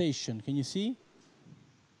pulsation. Can you see?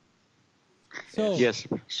 So, yes,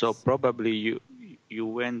 so probably you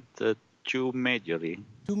went too medially.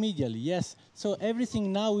 Too medially, yes. So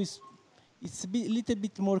everything now it's a little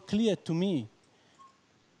bit more clear to me.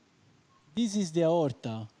 This is the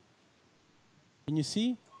aorta. Can you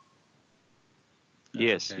see?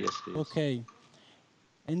 Yes, Okay. yes, yes. Okay.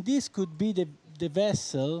 And this could be the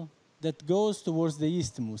vessel that goes towards the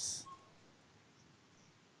isthmus.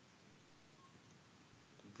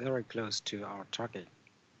 Very close to our target.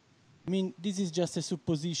 I mean, this is just a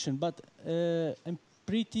supposition, but I'm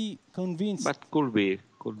pretty convinced. But could be.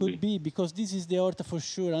 Could be, because this is the aorta for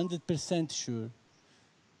sure, 100% sure.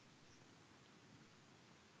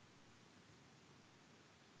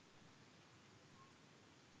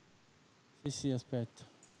 Sì, sì, aspetta.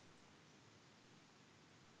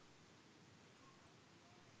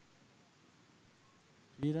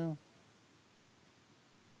 Respira.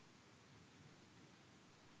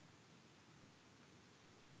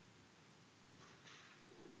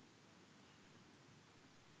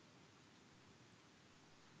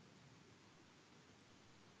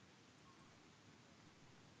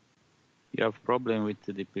 You have problem with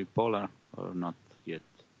the bipolar? or not yet?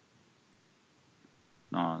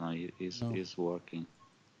 No, no, it's working.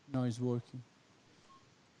 No, it's working.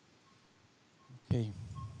 Okay.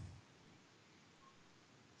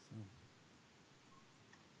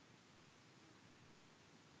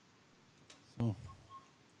 So,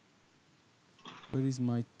 where is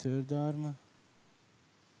my third arm?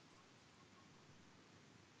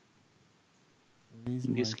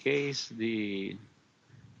 In this case, the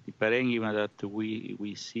parenchyma that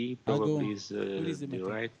we see probably is the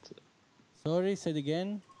right. Sorry, say it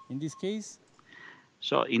again. In this case?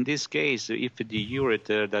 So in this case, if the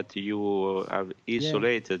ureter that you have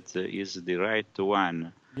isolated is the right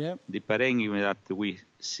one, the parenchyma that we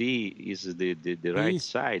see is the right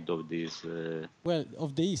side of this. Well,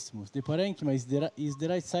 of the isthmus. The parenchyma is the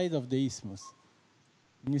right side of the isthmus.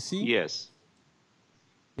 You see? Yes.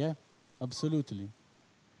 Yeah, absolutely.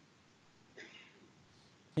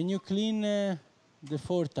 Can you clean the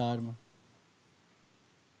fourth arm?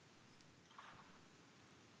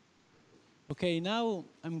 Okay, now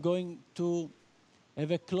I'm going to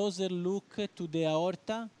have a closer look to the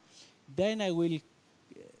aorta. Then I will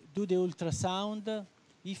do the ultrasound.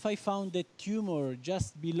 If I found a tumor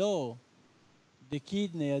just below the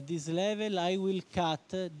kidney at this level, I will cut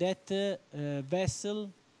that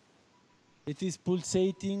vessel that is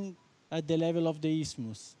pulsating at the level of the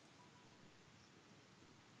isthmus.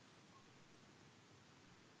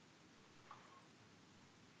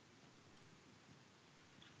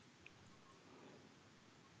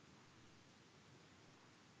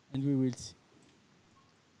 And we will see.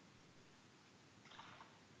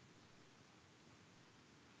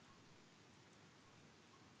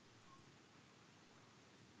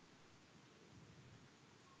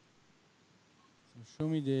 So show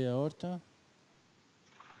me the aorta.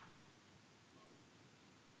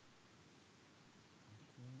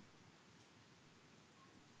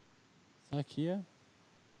 Back here.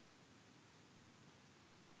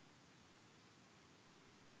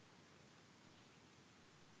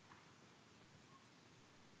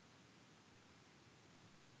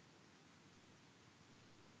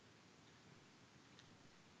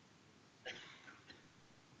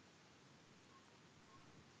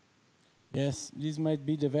 Yes, this might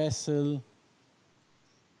be the vessel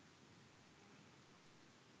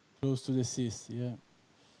close to the cyst, yeah.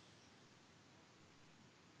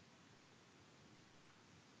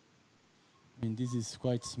 I mean, this is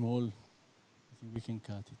quite small. I think we can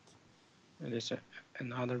cut it. And it's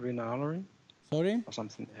another renal artery? Sorry? Or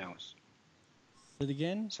something else? Say it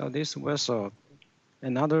again? So this was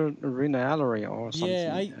another renal artery or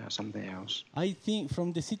something, something else? I think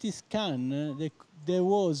from the CT scan, there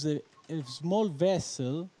was a small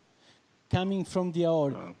vessel coming from the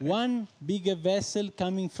aorta. Okay. One bigger vessel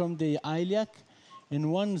coming from the iliac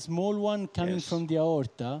and one small one coming from the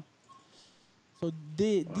aorta. So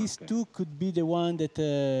these two could be the one that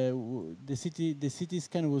the CT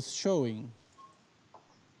scan was showing.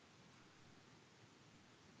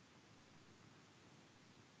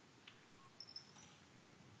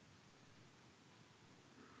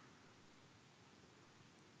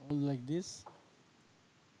 All like this.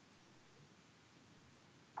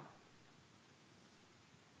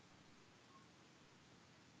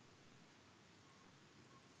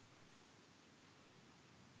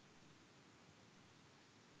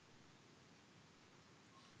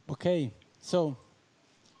 Okay, so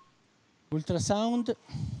ultrasound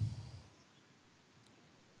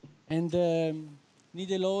and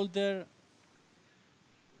needle holder,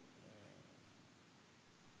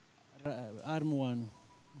 arm one.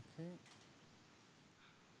 Okay.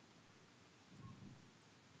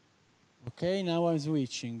 Okay, now I'm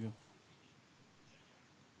switching.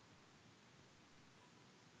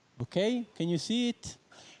 Okay, can you see it?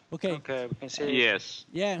 Okay. Okay, we can see it. Yes.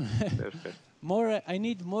 Yeah. Perfect. I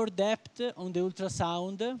need more depth on the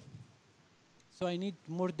ultrasound. So I need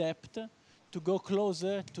more depth to go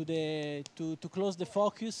closer to the to close the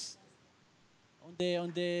focus on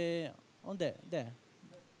there.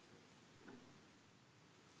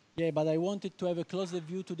 Yeah, but I wanted to have a closer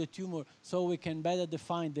view to the tumor so we can better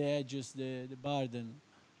define the edges, the burden.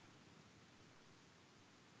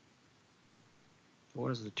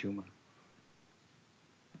 What is the tumor?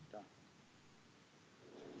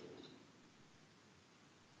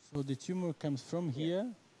 So the tumor comes from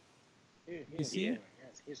here. You see?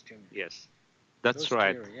 Yes, his tumor. Yes, that's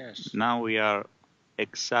right. Yes. Now we are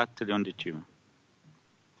exactly on the tumor.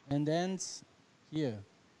 And ends here.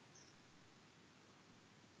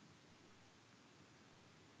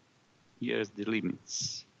 Here's the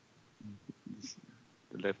limits,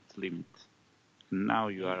 the left limit. Now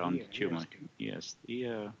you are on the tumor. Yes,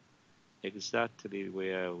 here, exactly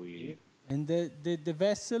where we And the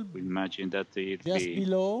vessel We imagine that it just be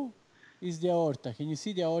below is the aorta. Can you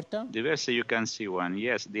see the aorta? the vessel. You can see one.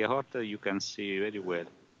 Yes, the aorta you can see very well.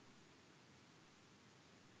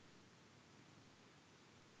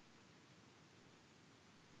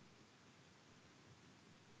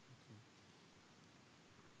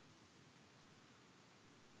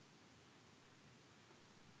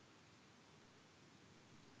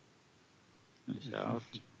 It's out.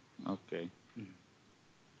 Okay.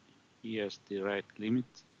 Here's the right limit.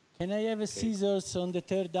 Can I have a scissors on the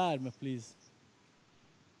third arm, please?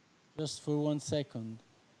 Just for 1 second.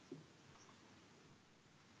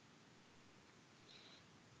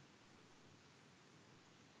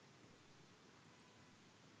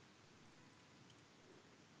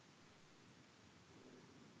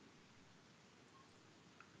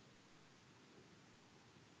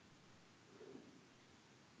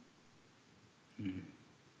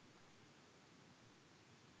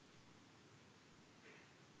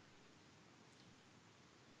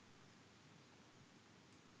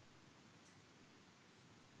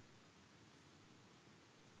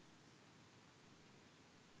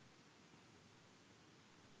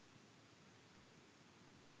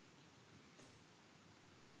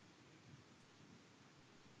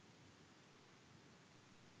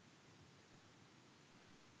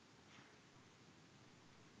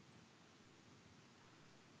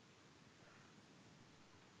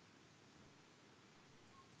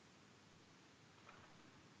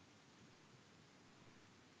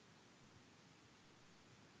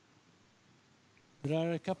 There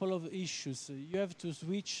are a couple of issues. You have to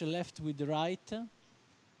switch left with right,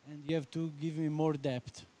 and you have to give me more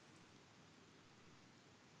depth.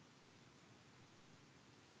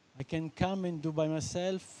 I can come and do by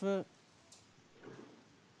myself.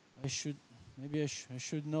 I should, maybe I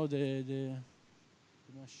should know the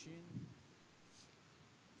machine.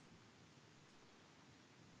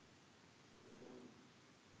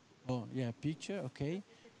 Oh, yeah, picture, okay.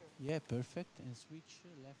 Yeah, perfect. And switch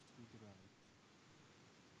left with right.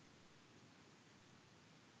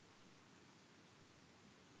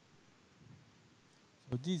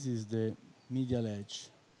 So this is the medial edge.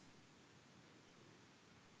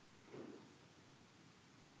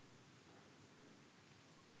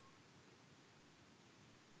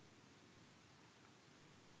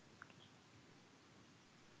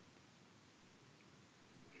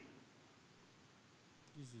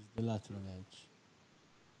 This is the lateral edge.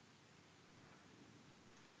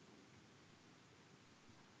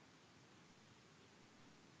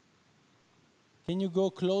 Can you go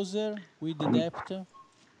closer with the depth?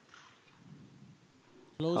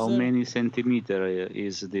 Closer. How many centimeter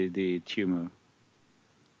is the tumor?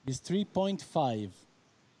 It's 3.5.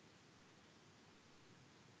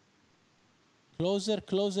 Closer,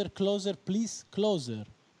 closer, closer, please, closer.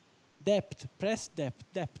 Depth, press depth,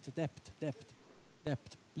 depth, depth, depth,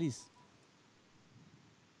 depth, please.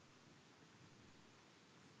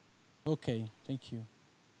 Okay, thank you.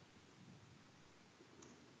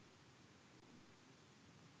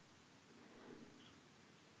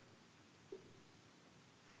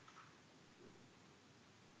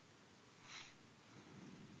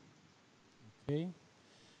 Okay,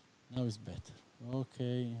 now it's better.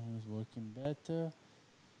 Okay, it's working better.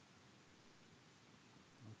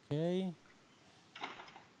 Okay.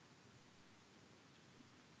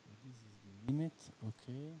 This is the limit,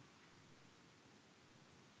 okay.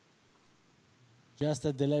 Just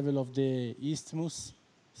at the level of the isthmus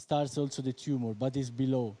starts also the tumor, but it's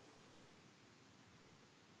below.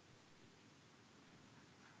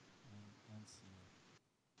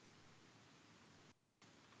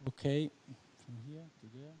 Okay, from here to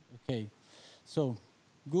there. Okay, so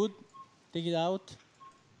good. Take it out,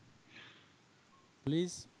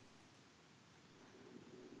 please.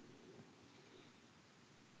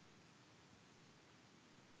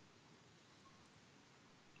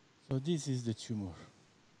 So this is the tumor.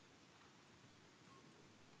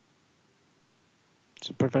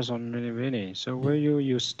 So Professor Minervini, so will you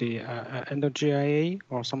use the endo-GIA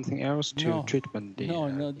or something else to treatment the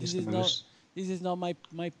isthmus? This is not my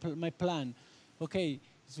plan. Okay,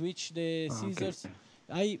 switch the scissors.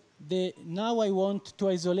 Okay. Now I want to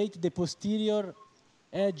isolate the posterior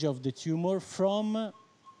edge of the tumor from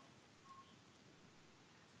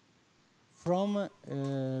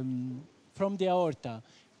the aorta.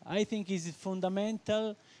 I think it is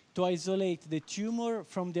fundamental to isolate the tumor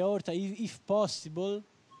from the aorta, if possible,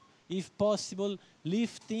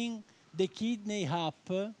 lifting the kidney up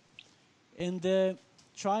and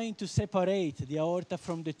trying to separate the aorta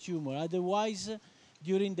from the tumor. Otherwise,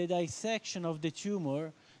 during the dissection of the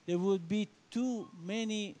tumor, there would be too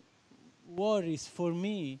many worries for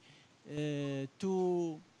me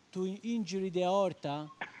to injure the aorta,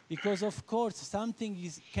 because of course something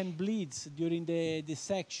can bleed during the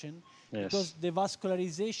section, because the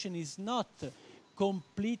vascularization is not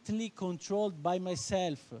completely controlled by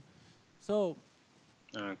myself. So,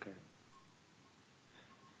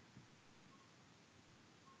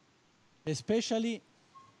 especially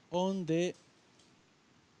on the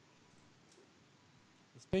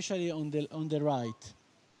right.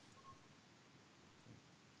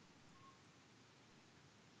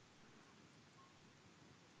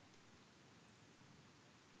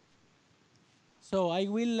 So I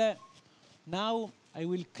will now I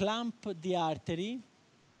will clamp the artery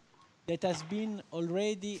that has been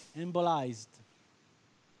already embolized.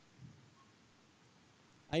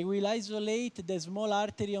 I will isolate the small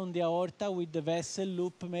artery on the aorta with the vessel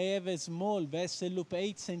loop. May have a small vessel loop,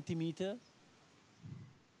 8 centimeters.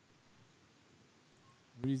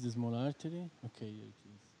 Where is the small artery? Okay, here it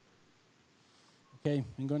is. Okay,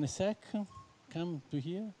 I'm gonna come to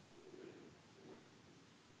here.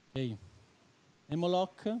 Okay,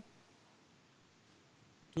 hemolock.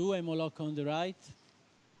 2 hemolock on the right.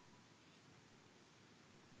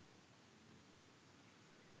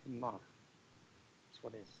 No.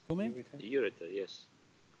 What is? Come? The ureter, yes.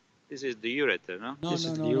 This is the ureter, no? No, This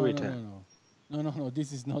no, is no, the no, ureter. no,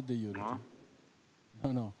 this is not the ureter.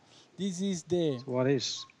 No? No. This is the. So what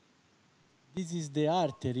is? This is the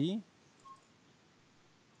artery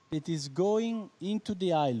that is going into the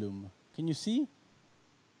hilum. Can you see?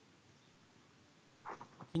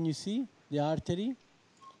 Can you see the artery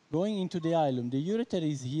going into the hilum? The ureter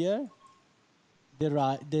is here, the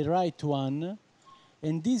right one,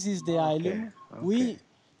 and this is the hilum. We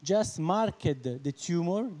just marked the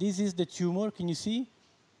tumor. This is the tumor. Can you see?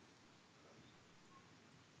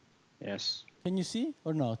 Yes. Can you see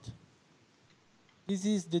or not? This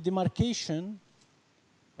is the demarcation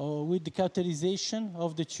with the cauterization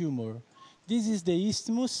of the tumor. This is the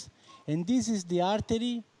isthmus, and this is the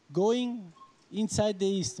artery going inside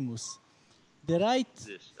the isthmus. The left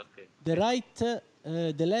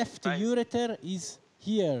ureter is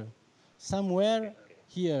here, somewhere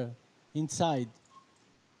here, inside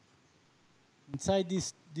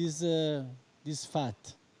this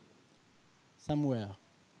fat, somewhere.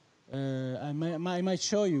 I might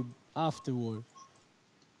show you afterward.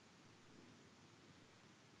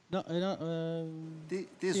 No,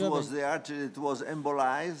 This was the artery that was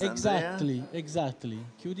embolized. Exactly, Andrea? exactly.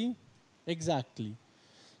 Chiudi? Exactly.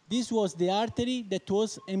 This was the artery that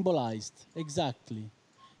was embolized. Exactly.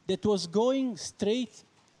 That was going straight.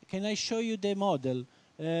 Can I show you the model?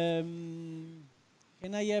 Can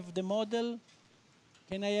I have the model?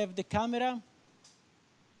 Can I have the camera?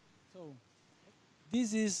 So,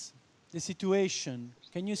 this is the situation.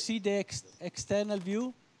 Can you see the external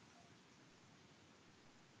view?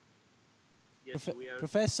 Yes, we are.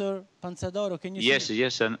 Professor Panzadoro, can you see?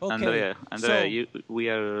 Yes, Okay. Andrea, So, we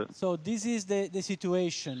are. So this is the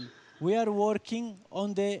situation. We are working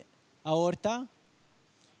on the aorta,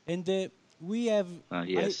 and we have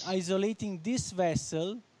isolating this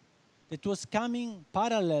vessel that was coming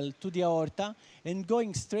parallel to the aorta and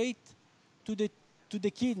going straight to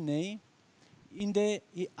the kidney in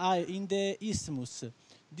the isthmus.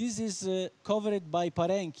 This is covered by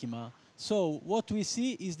parenchyma. So what we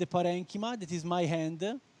see is the parenchyma, that is my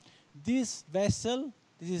hand. This vessel,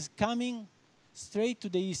 this is coming straight to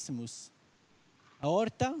the isthmus.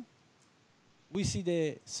 Aorta, we see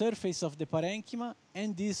the surface of the parenchyma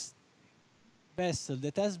and this vessel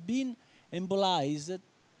that has been embolized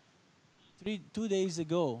 2 days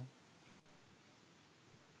ago.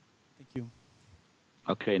 Thank you.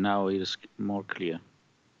 Okay, now it is more clear.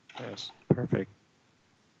 Yes, perfect.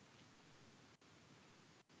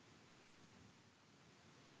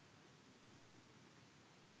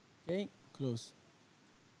 Okay, close.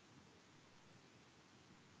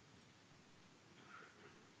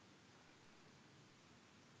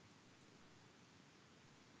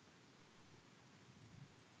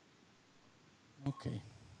 Okay.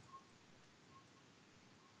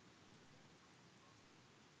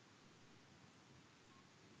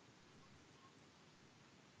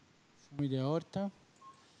 Show me the aorta.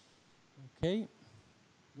 Okay,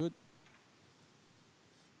 good.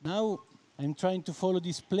 Now I'm trying to follow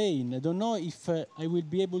this plane. I don't know if I will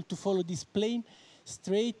be able to follow this plane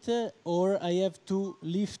straight or I have to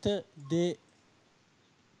lift the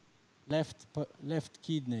left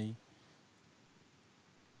kidney.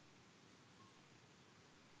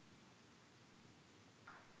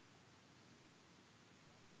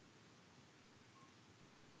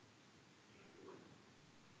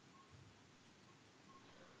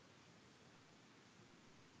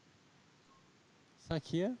 Stuck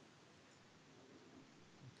here?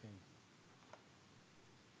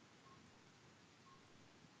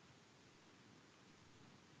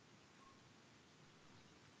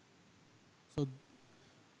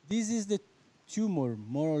 this is the tumor,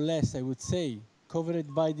 more or less, I would say,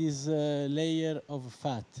 covered by this layer of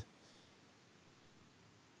fat.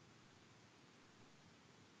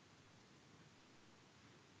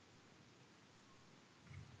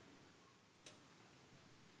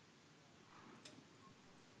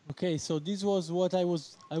 Okay, so this was what I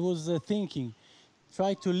was thinking.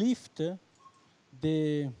 Try to lift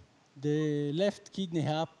the left kidney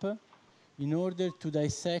up in order to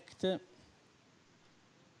dissect the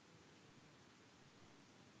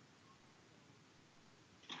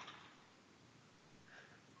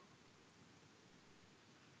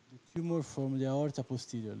tumor from the aorta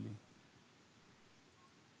posteriorly.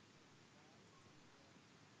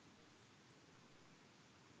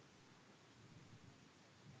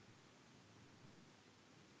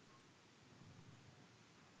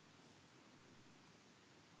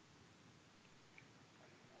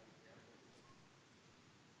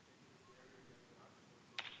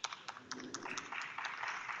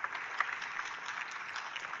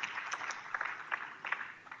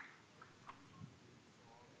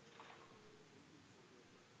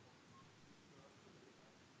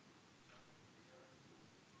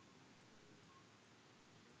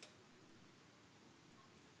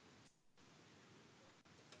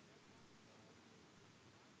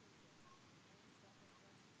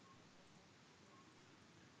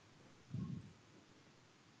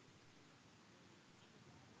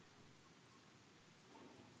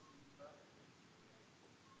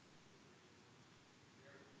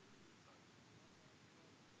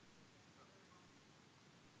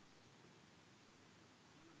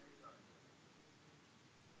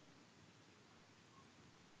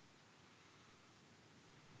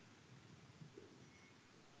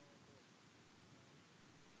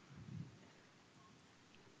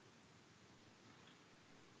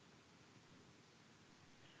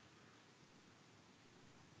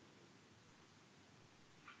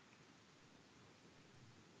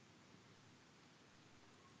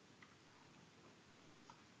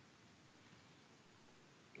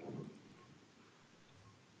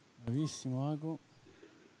 Bravissimo, Ago.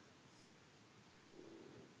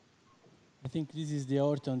 I think this is the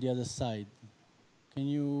aorta on the other side. Can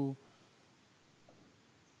you?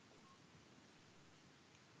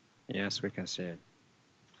 Yes, we can see it.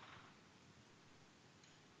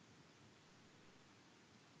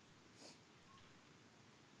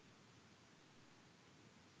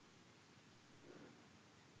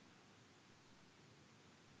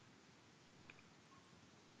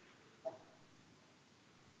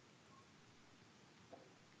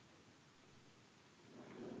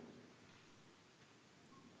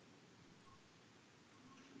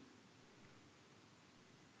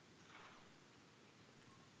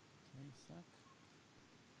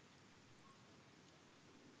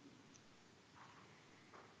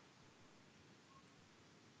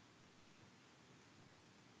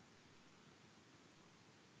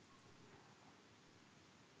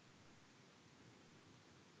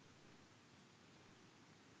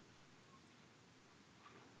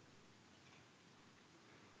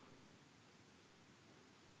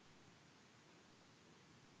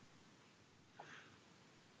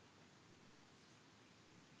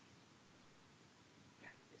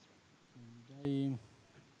 Okay, dai.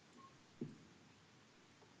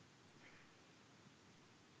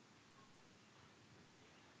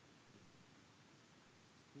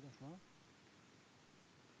 Tira qua.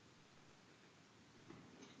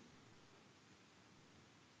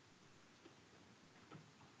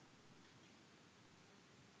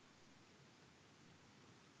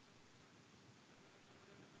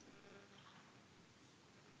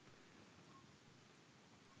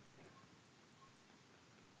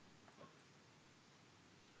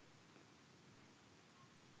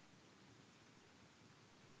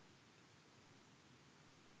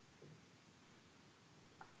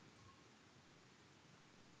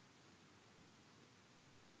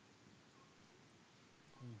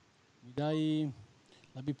 Mi dai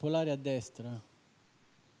la bipolare a destra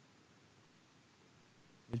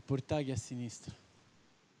e il portaghi a sinistra.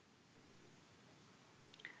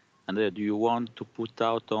 Andrea, do you want to put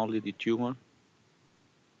out only the tumor?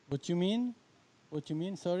 What you mean? What you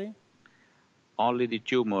mean, sorry? Only the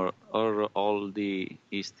tumor or all the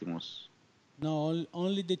isthmus? No,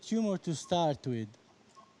 only the tumor to start with.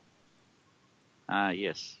 Ah,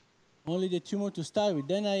 yes. Only the tumor to start with.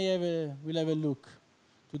 Then we'll have a look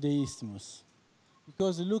to the isthmus.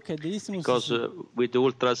 Because look at the isthmus. Because with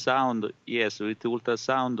ultrasound, yes, with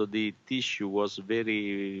ultrasound, the tissue was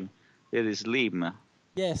very, very slim.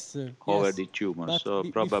 Yes, over yes. the tumor, But so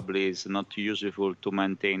probably it's not useful to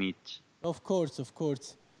maintain it. Of course, of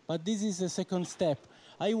course. But this is a second step.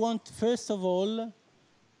 I want, first of all,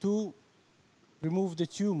 to remove the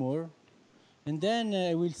tumor, and then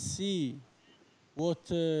I will see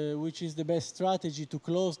which is the best strategy to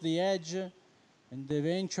close the edge and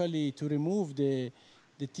eventually to remove the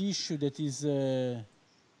tissue that is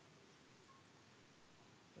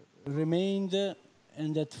remained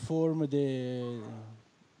and that form the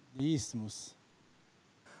isthmus.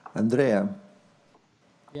 Andrea,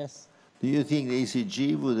 Yes. do you think the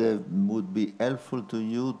ECG would be helpful to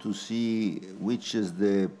you to see which is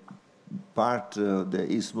the part of the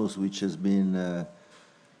isthmus which has been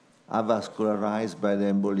avascularized by the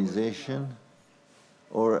embolization,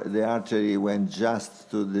 or the artery went just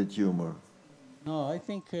to the tumor? No, I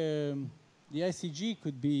think the ICG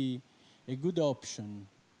could be a good option,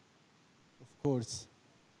 of course.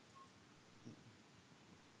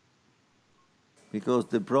 Because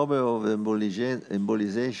the problem of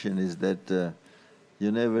embolization is that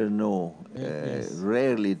you never know. Yes.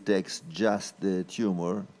 Rarely it takes just the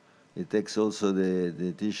tumor. It takes also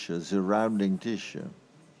the tissue, surrounding tissue.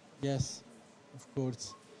 Yes, of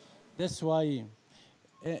course. That's why,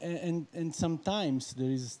 and sometimes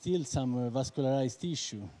there is still some vascularized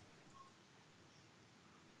tissue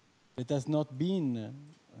that has not been.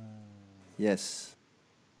 Yes.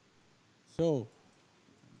 So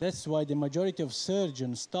that's why the majority of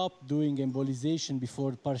surgeons stop doing embolization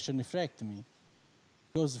before partial nephrectomy.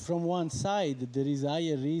 Because from one side, there is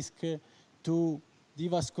higher risk to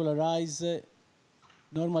devascularize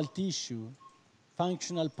normal tissue,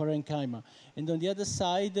 functional parenchyma. And on the other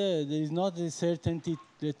side, there is not a certainty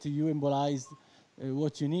that you embolize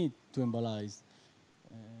what you need to embolize.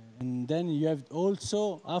 And then you have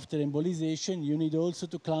also, after embolization, you need also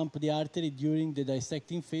to clamp the artery during the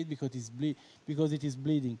dissecting phase because it is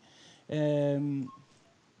bleeding.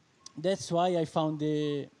 That's why I found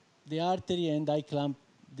the artery and I clamp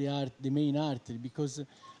the main artery, because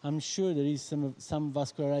I'm sure there is some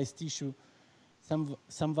vascularized tissue, some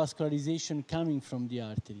vascularization coming from the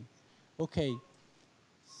artery. Okay,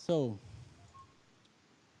 so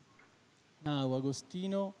now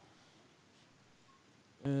Agostino.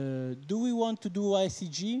 Do we want to do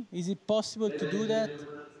ICG? Is it possible to do that?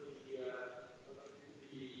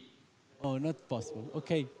 Oh, not possible.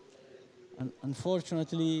 Okay.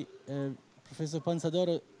 Unfortunately, Professor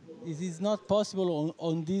Panzadoro, it is not possible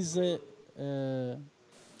on this.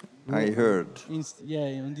 I heard.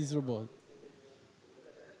 Yeah, on this robot.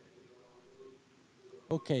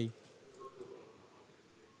 Okay.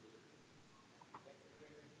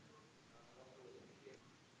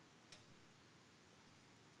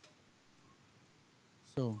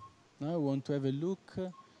 So now I want to have a look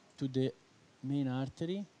to the main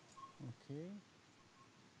artery. Okay.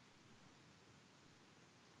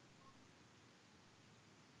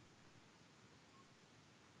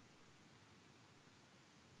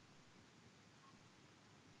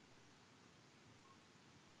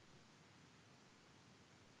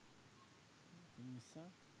 Give me a sec.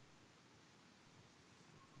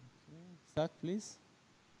 Okay. Sec, please.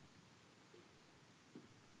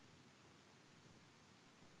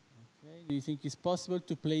 Okay. Do you think it's possible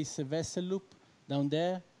to place a vessel loop down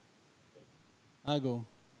there? Ago.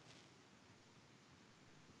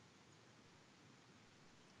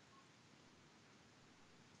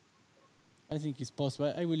 I think it's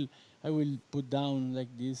possible. I will put down like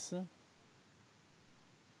this.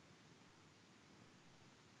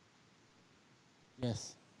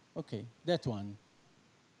 Yes. Okay, that one.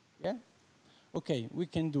 Yeah? Okay, we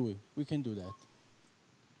can do it. We can do that.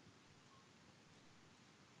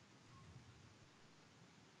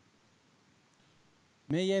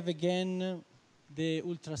 May I have again the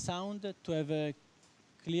ultrasound to have a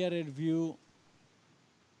clearer view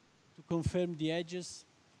to confirm the edges?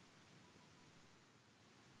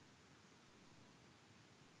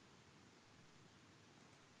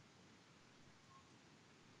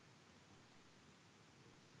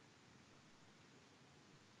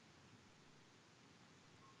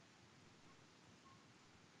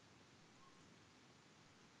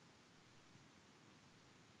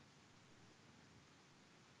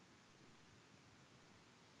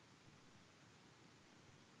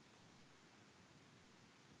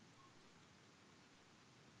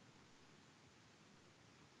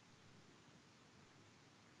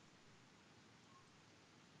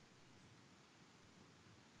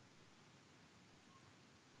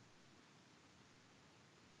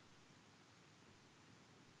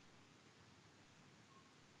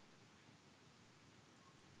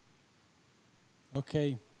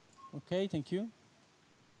 Okay. Okay, thank you.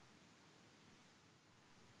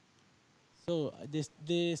 So the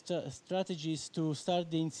strategy is to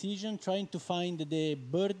start the incision, trying to find the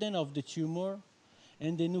burden of the tumor,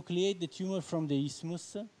 and enucleate the tumor from the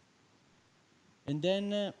isthmus. And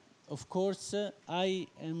then, of course, I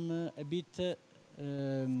am a bit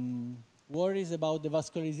worried about the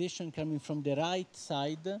vascularization coming from the right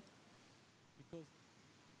side.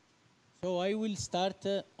 So I will start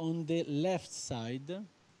on the left side.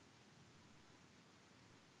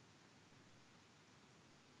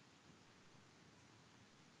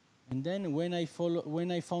 And then when I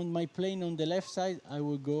found my plane on the left side, I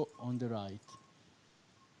will go on the right.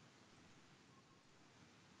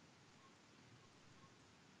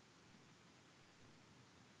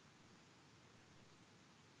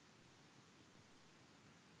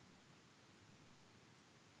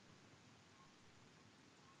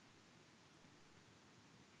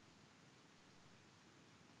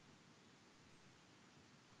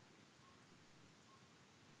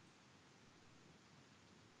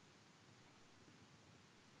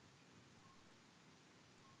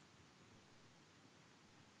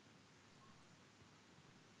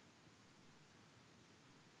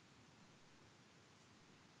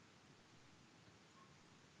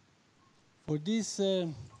 For this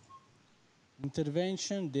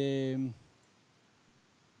intervention, the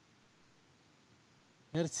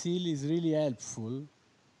air seal is really helpful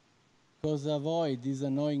because avoid this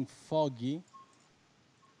annoying fog,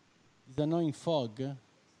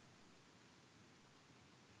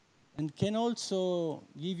 and can also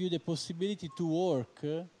give you the possibility to work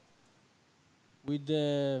with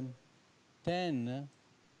 10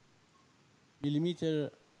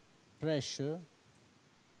 millimeter pressure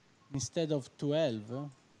instead of 12.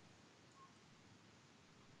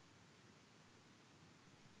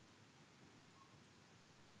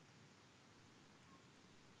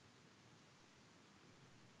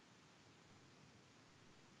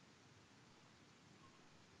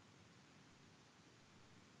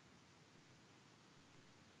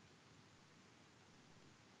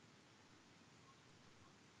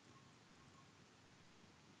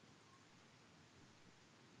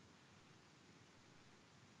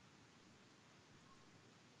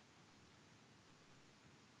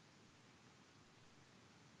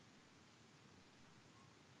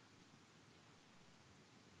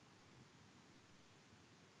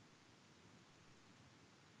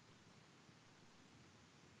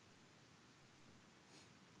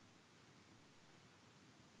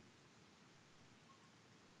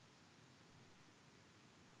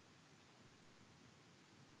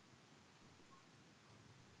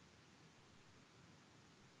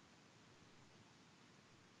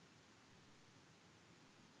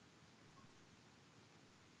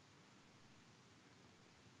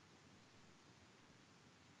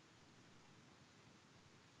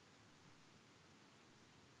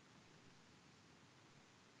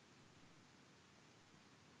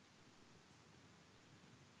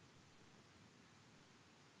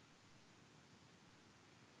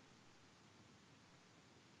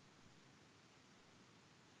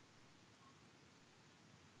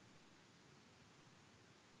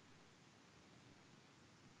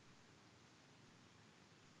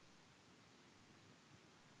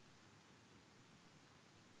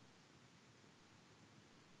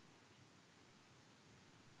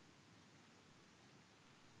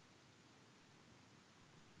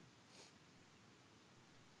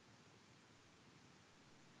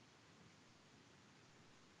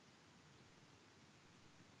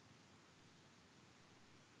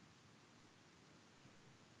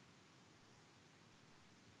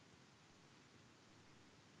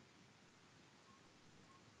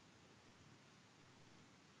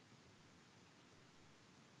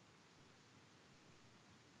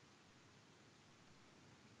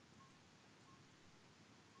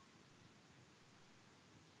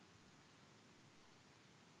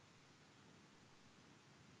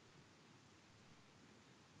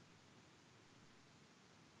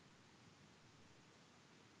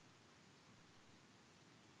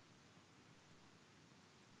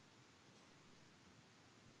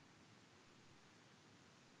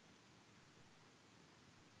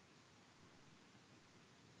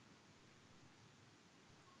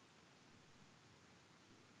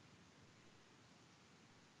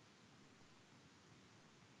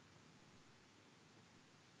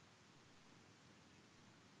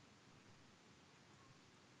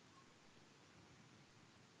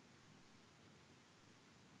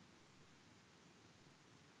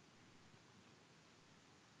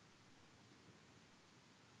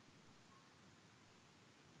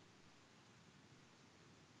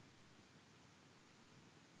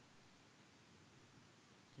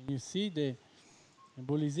 Can you see the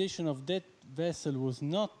embolization of that vessel was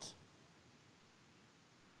not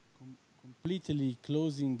completely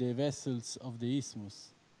closing the vessels of the isthmus.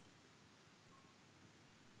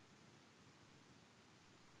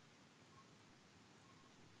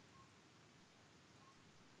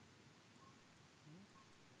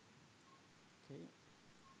 Okay.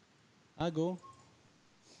 Ago,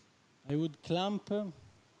 I would clamp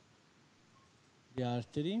the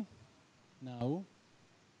artery now.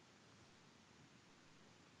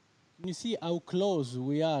 Can you see how close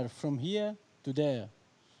we are from here to there?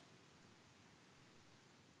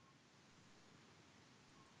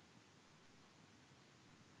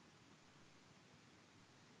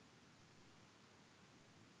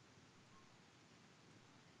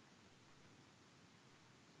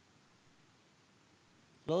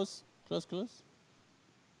 Close, close, close.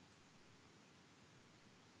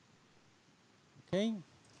 Okay.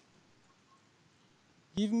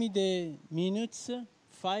 Give me the minutes,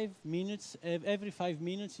 5 minutes. Every 5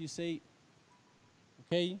 minutes you say,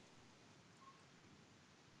 okay?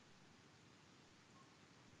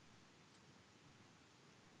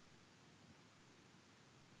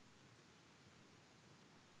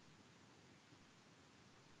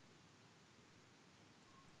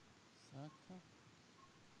 Sacca.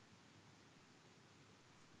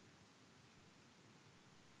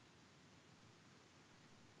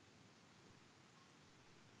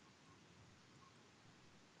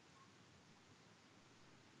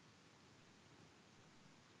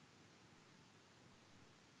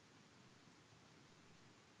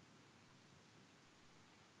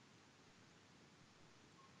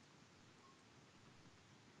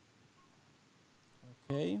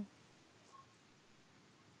 Okay.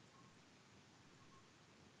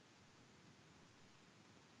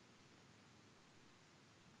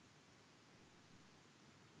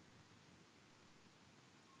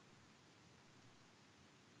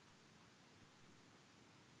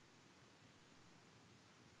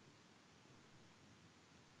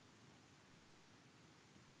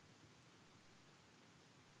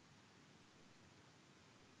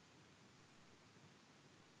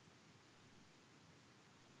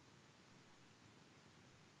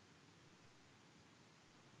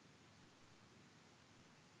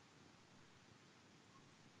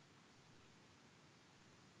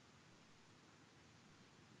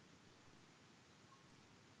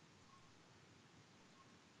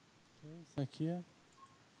 Okay, sac here.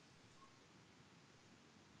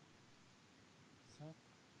 Sac.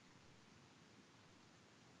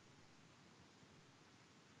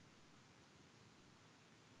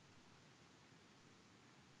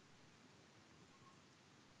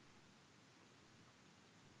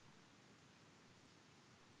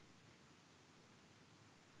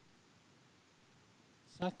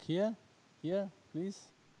 Sac here. Here, please.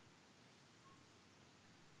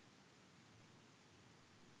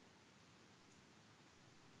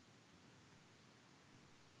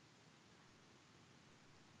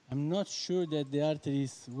 I'm not sure that the artery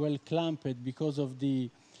is well clamped because of the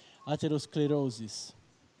atherosclerosis.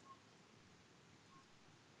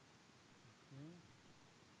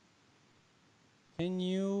 Can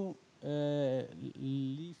you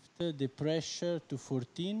lift the pressure to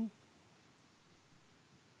 14?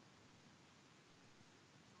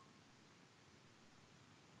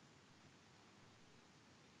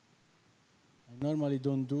 I normally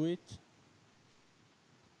don't do it.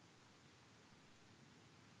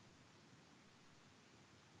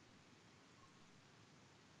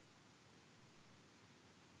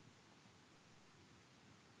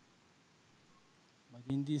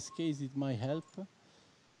 But in this case, it might help.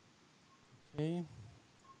 Okay.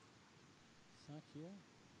 Sac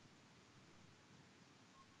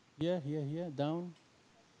here. Here, down.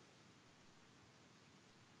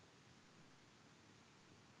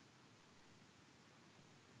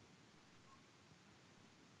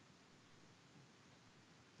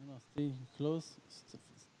 No, stay close.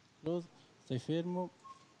 Close. Stai fermo.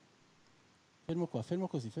 Fermo qua, fermo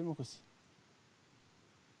così, fermo così.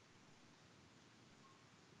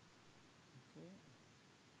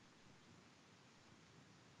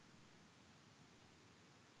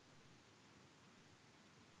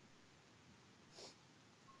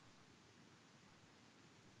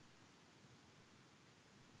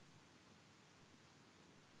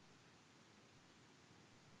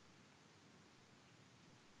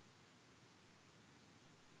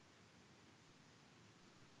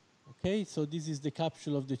 Okay, so this is the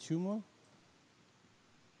capsule of the tumor.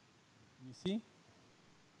 You see?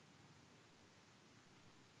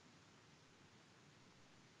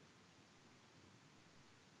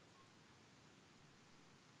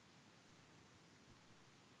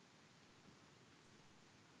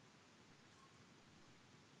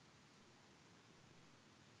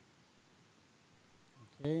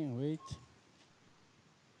 Okay, wait.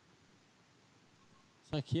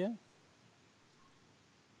 Suck here.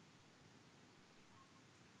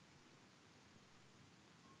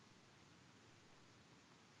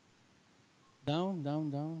 Down,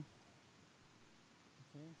 down, down.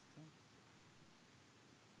 Okay, stop.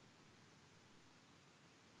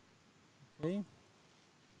 Okay.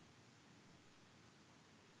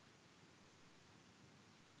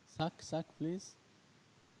 Suck, suck, please.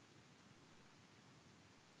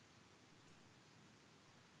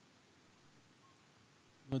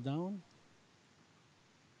 Go down.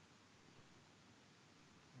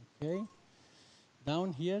 Okay.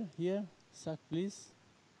 Down here, here. Suck, please.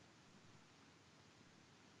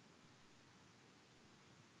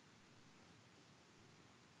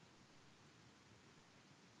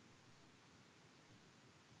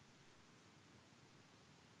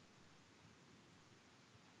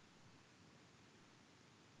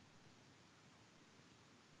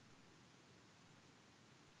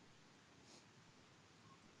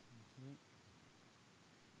 Okay.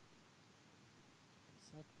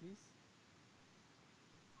 Suck, please.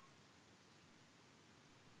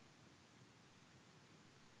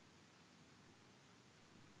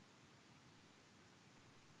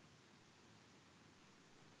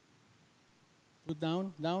 Put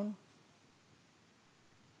down, down.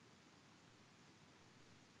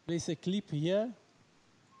 Place a clip here.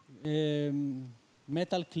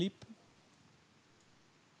 Metal clip.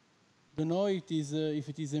 Don't know if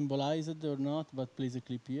it is embolized or not, but place a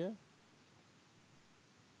clip here.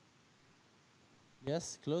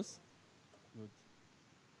 Yes, close. Good.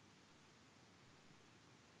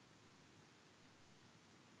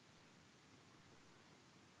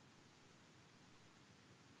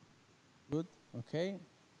 Good. Okay.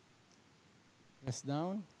 Press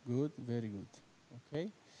down. Good. Very good.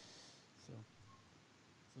 Okay. So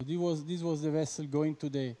this was the vessel going to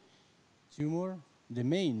the tumor, the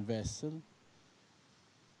main vessel.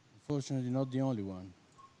 Unfortunately, not the only one.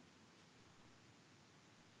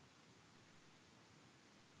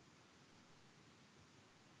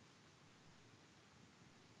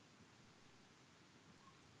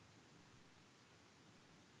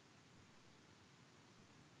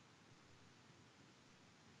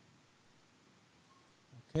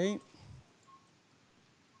 Okay.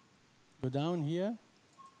 Go down here.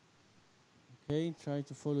 Okay. Try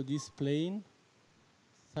to follow this plane.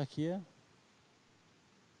 Suck here.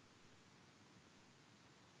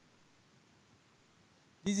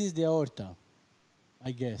 This is the aorta,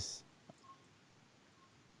 I guess.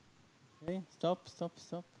 Okay. Stop, stop,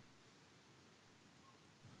 stop.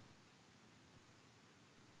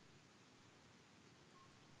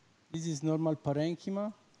 This is normal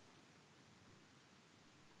parenchyma.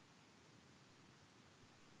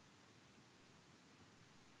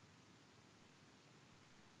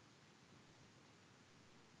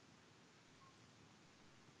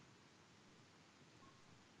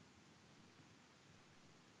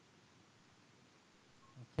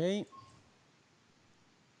 Okay.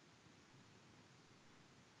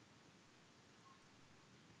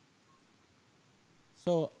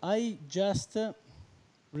 So I just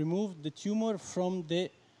removed the tumor from the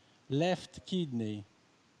left kidney.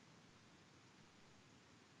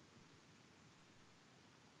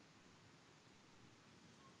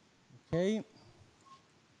 Okay.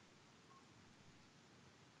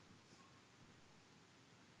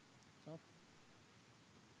 Stop.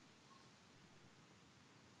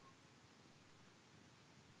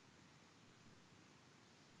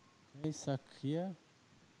 Okay, suck here.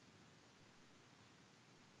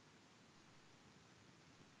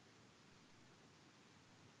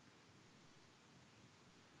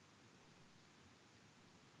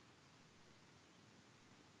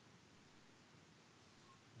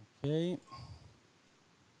 Okay.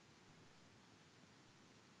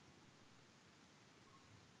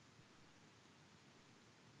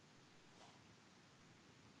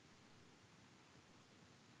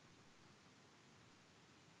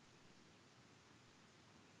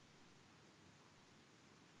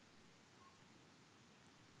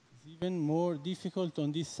 It's even more difficult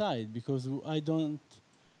on this side because I don't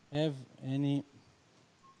have any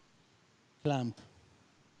clamp.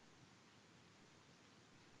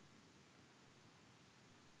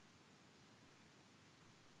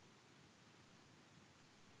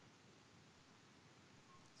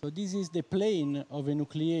 So this is the plane of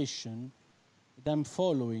enucleation that I'm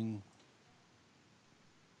following.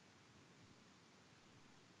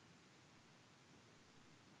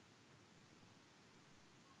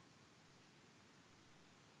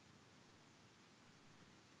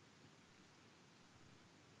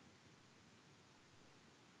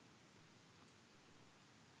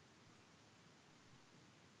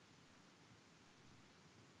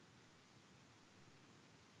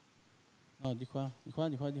 No, di qua, di qua,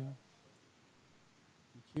 di qua, di qua.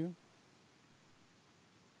 Thank you.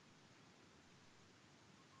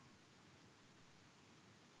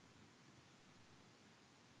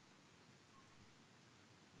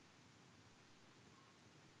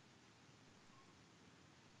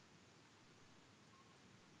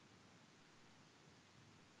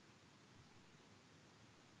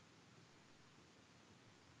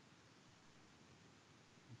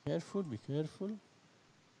 Be careful, be careful.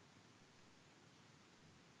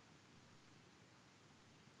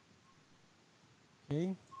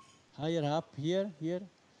 Okay, higher up, here, here.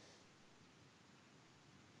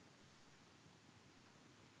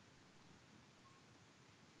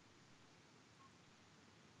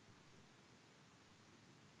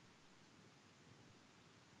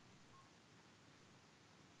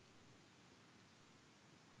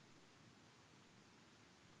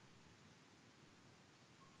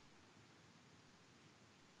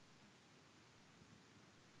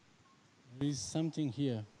 There is something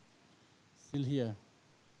here, still here.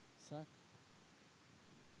 Suck.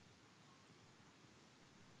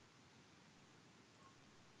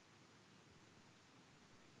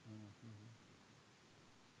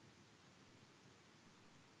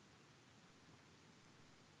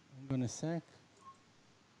 I'm gonna sack.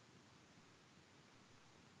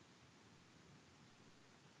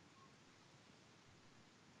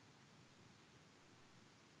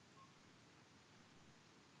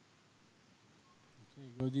 Okay,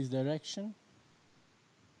 go this direction.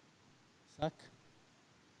 Suck.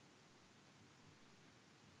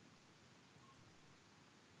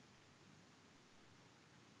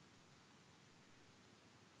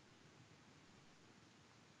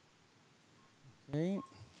 Okay.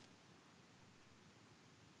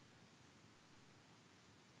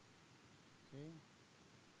 Okay.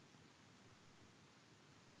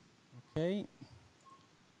 Okay.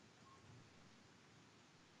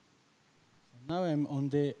 So now I'm on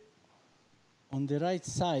the right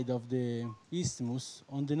side of the isthmus,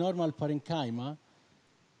 on the normal parenchyma.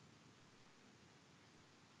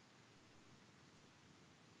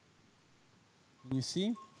 Can you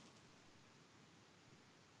see?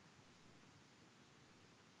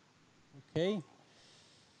 Okay.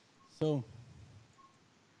 So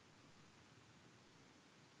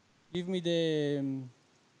give me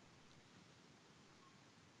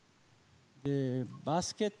the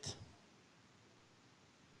basket.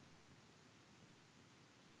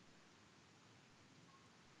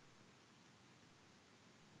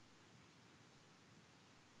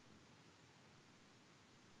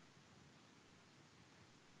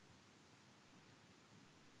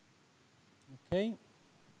 Okay.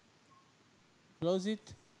 Close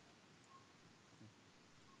it.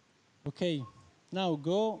 Okay. Now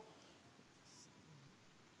go.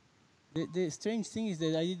 The strange thing is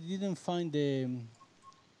that I didn't find the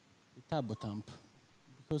tabotamp,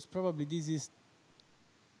 because probably this is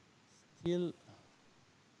still.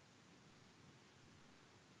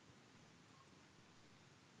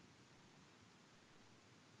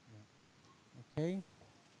 Okay.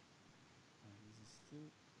 This is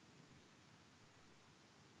still.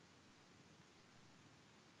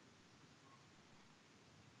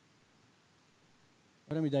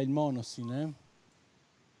 Ora mi dai il monosin, eh?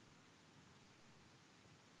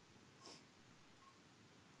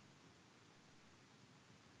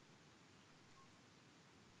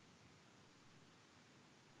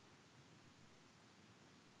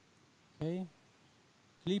 Okay.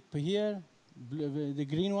 Clip here, the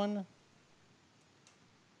green one.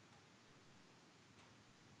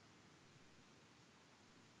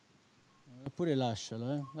 Pure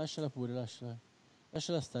lasciala, eh? Lasciala pure, lasciala.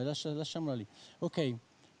 Lasciala stare, lasciamola lì. Ok,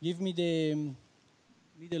 give me the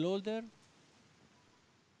middle holder.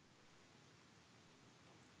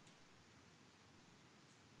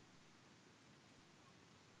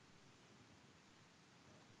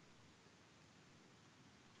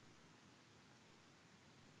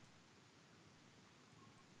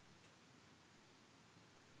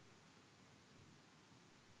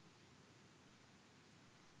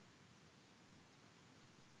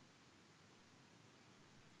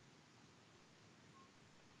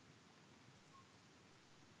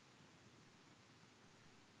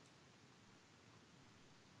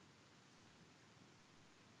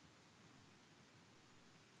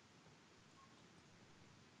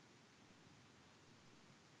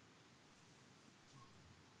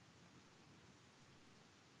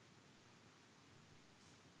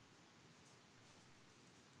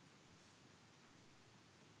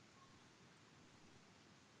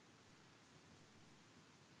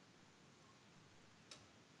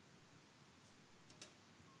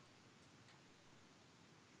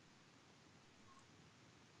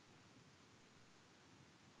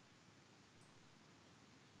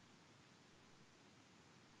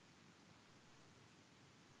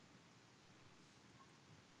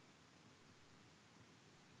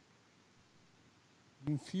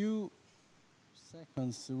 In few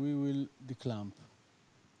seconds, we will declamp.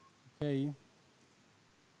 Okay?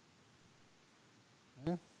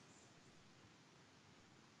 Eh?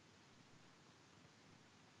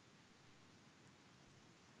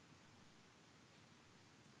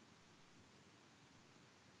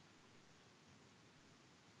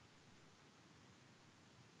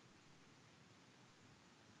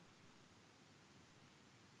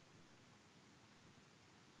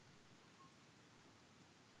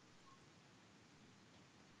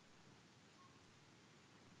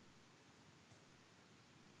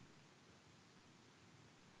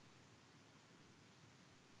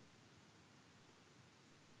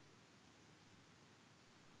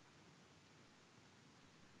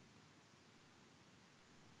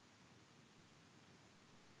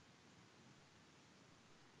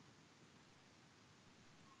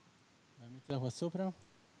 Mettila qua sopra?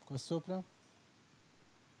 Qua sopra?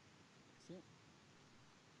 Sì.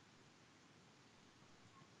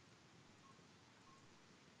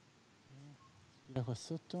 Spira qua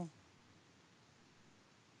sotto.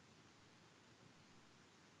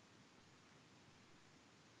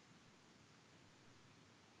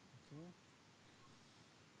 Okay.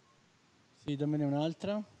 Sì, dammene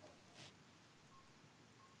un'altra.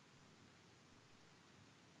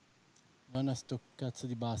 Non a sto cazzo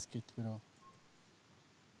di basket, però.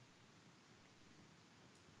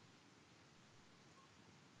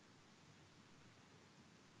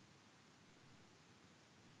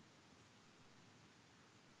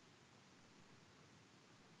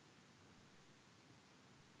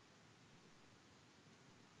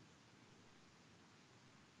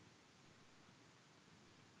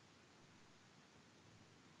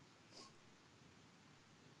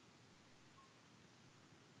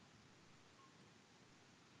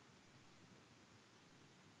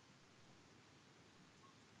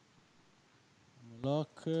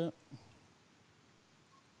 Lock.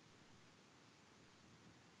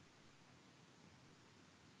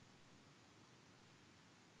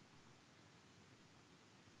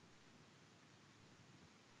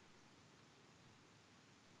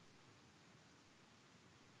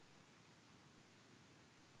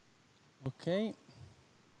 Ok.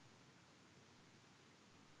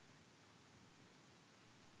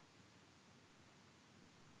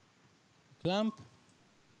 Clamp.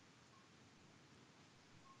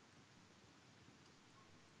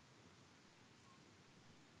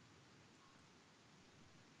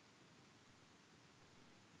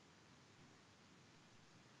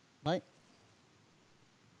 Vai.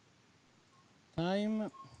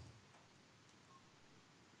 Time.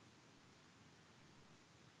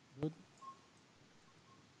 Good.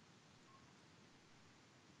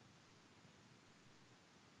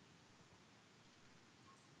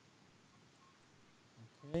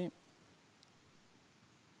 Ok.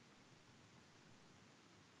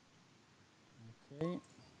 Ok.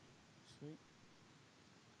 Sweet.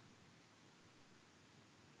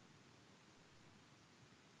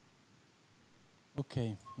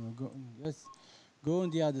 Okay, let's go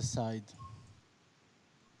on the other side.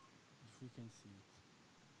 If we can see it.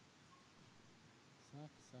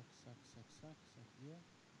 Suck, suck, suck, suck, suck, suck here.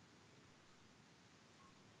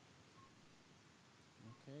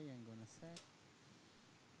 Okay, I'm gonna set.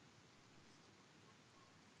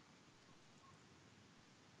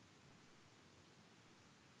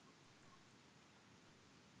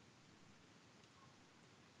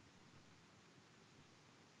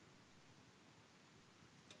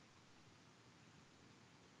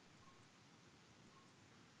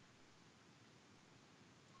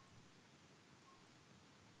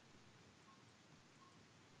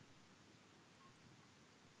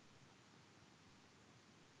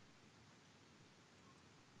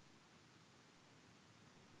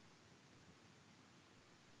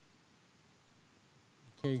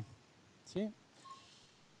 Okay, sì.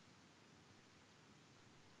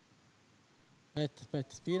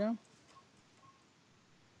 Aspetta, spira.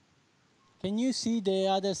 Can you see the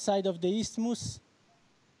other side of the isthmus?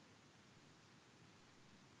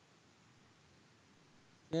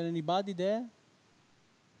 Is there anybody there?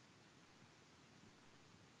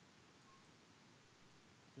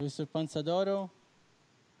 Professor Panzadoro?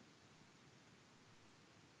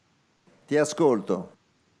 Ti ascolto.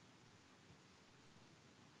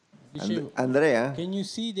 Dicevo, Andrea? can you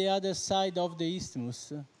see the other side of the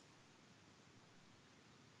isthmus?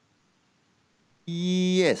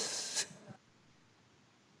 Yes.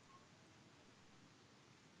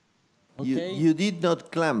 Okay. You did not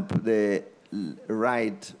clamp the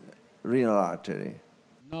right renal artery.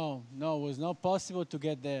 No, it was not possible to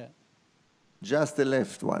get there. Just the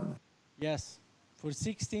left one. Yes, for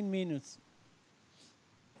 16 minutes.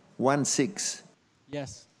 1/6,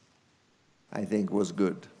 Yes. I think was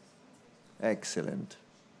good. Excellent.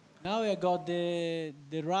 Now I got the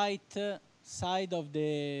right side of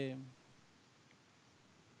the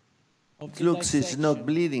It looks it's not dissection.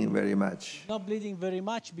 bleeding very much. Not bleeding very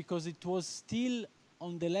much because it was still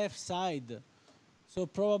on the left side. So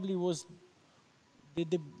probably was the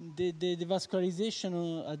vascularization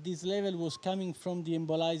at this level was coming from the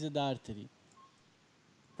embolized artery.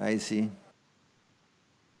 I see.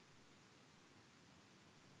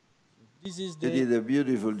 This is You did a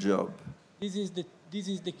beautiful job. this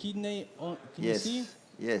is the kidney. Can Yes. you see?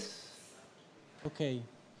 Yes. Okay.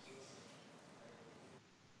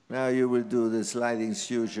 Now you will do the sliding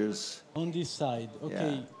sutures. On this side.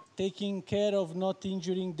 Okay. Yeah. Taking care of not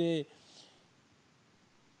injuring the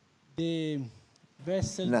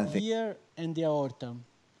vessel Nothing. here and the aorta.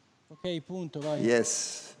 Ok, punto, vai.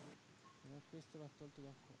 Yes. Questo va tolto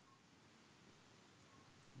da qua.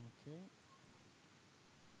 Ok.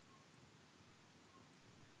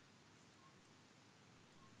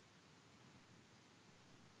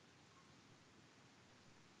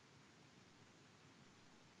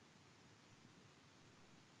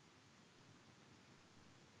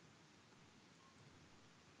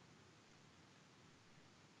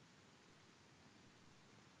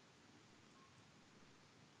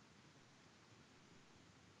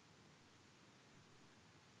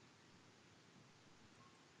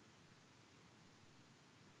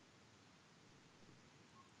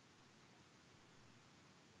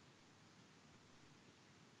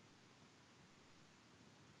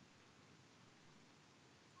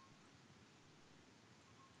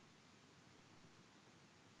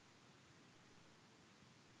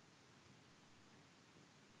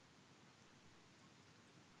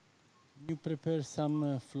 You prepare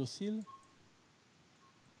some flossil.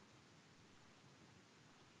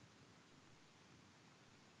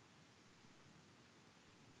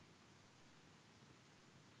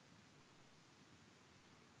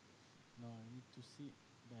 No, I need to see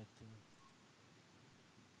better.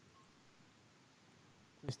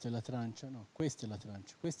 Questa è la trancia? No, questa è la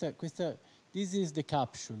trancia. Questa, this is the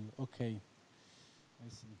capsule. Ok. I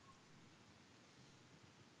see.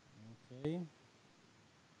 Ok. Okay.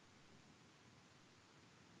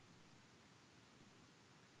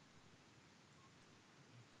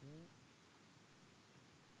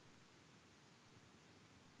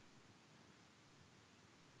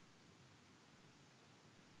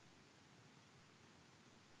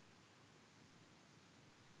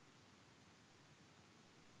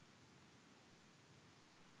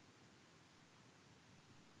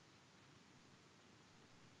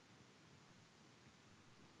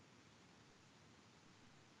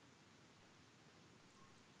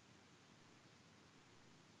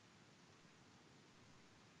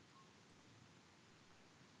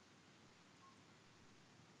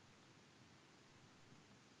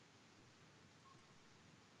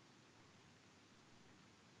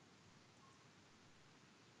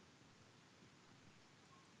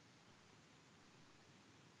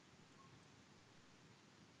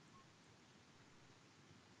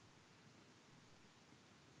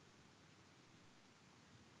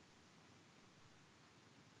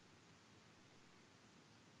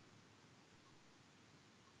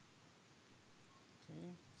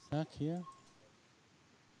 Sac here.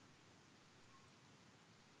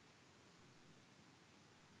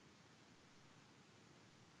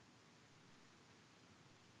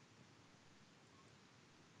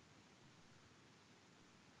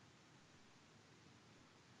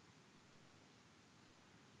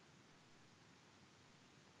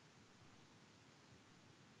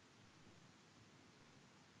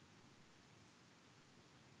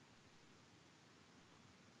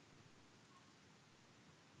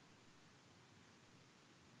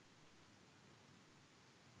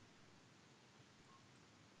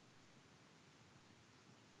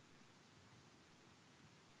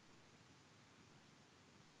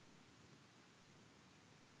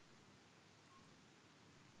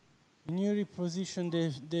 Can you reposition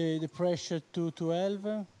the pressure to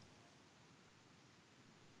 12?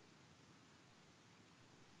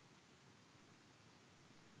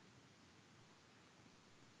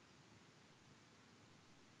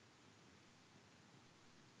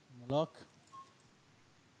 Lock.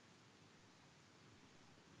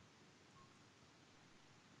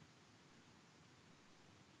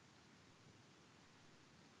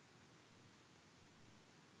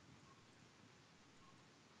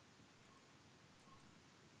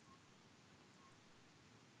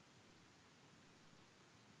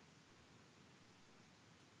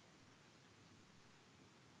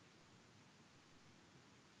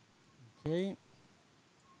 Okay.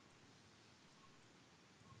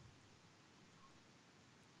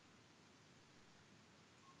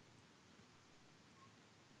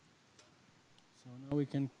 we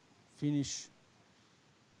can finish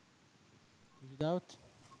without.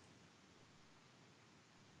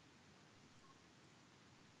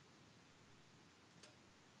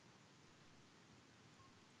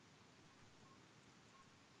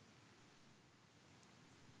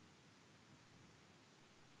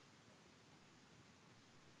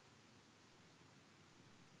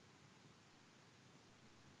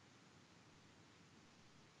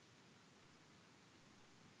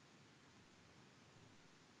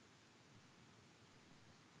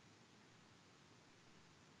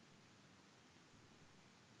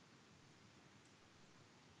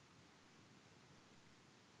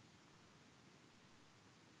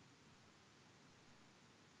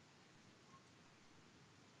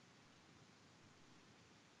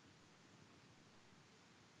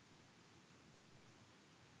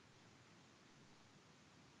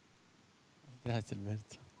 Grazie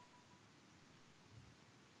Alberto.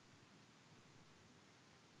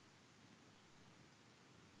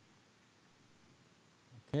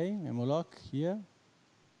 Okay, Memolock here.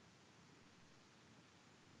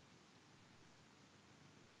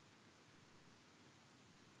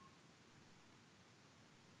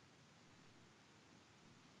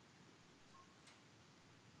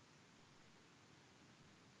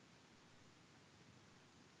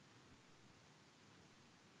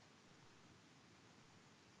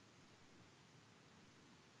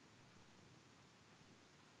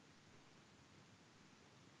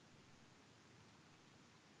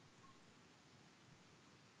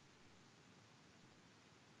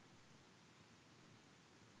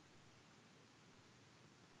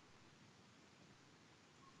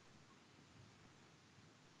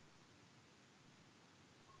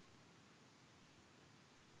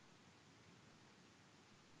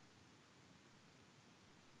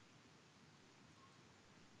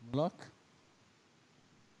 Memolock.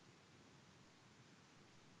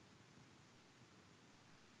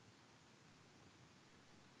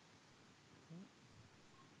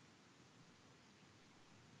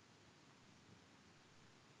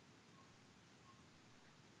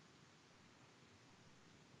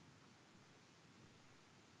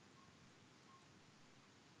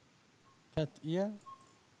 Cut here.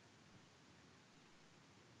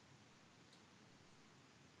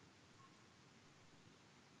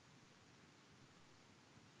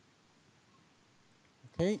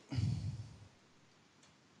 Okay.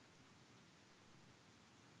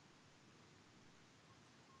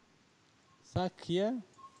 Sac here.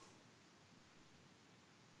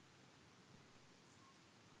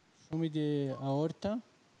 Show me the aorta.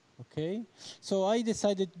 Okay. So I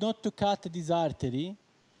decided not to cut this artery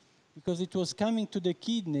because it was coming to the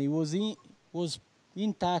kidney, was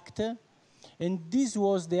intact, and this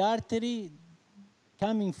was the artery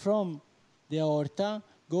coming from the aorta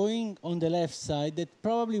going on the left side that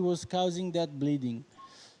probably was causing that bleeding.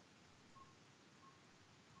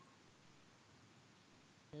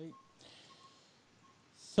 Okay.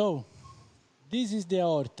 So this is the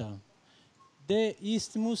aorta. The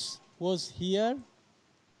isthmus was here.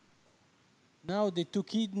 Now the two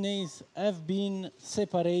kidneys have been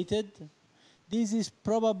separated. This is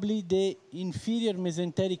probably the inferior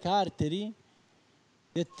mesenteric artery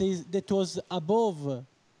that was above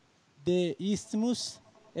the isthmus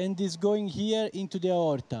and is going here into the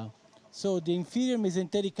aorta. So the inferior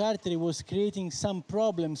mesenteric artery was creating some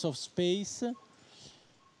problems of space,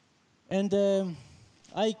 and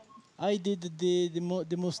I did the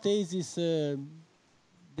hemostasis,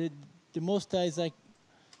 the most as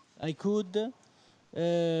I could,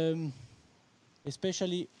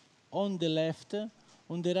 especially on the left.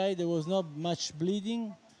 On the right, there was not much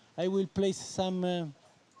bleeding. I will place some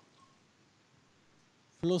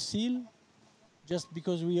flow seal just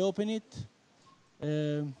because we open it.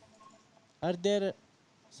 Are there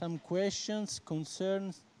some questions,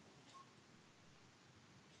 concerns?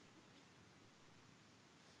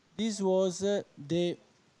 This was the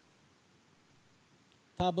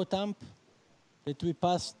tabotamp that we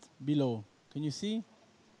passed below. Can you see?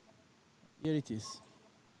 Here it is.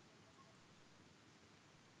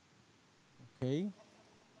 Okay.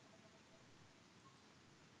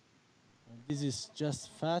 This is just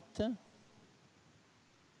fat.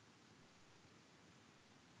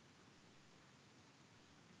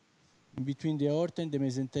 In between the aorta and the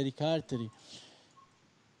mesenteric artery.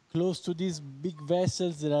 Close to these big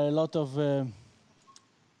vessels, there are a lot of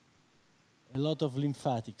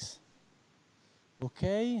lymphatics.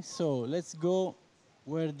 Okay, so let's go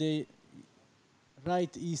where the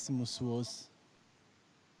right isthmus was.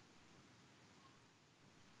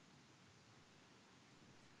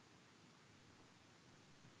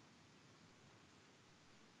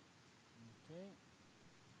 Okay.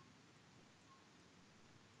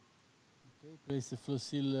 Okay, place the flow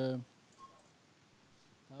seal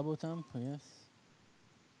tabotamp, yes.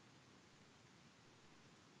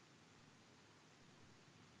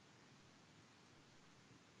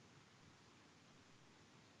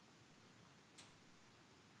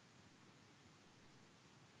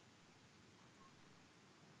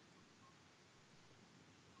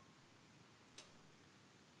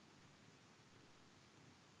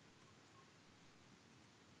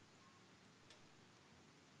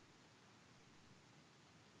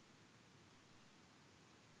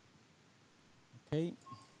 Okay,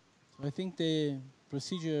 so I think the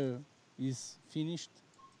procedure is finished.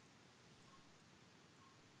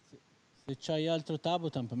 Se c'hai altro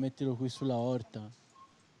tabotamp, mettilo qui sulla orta.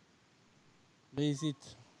 Place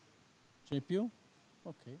it. Ce n'è più?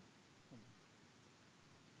 Ok.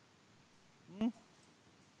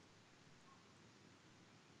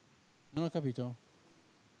 Non ho capito.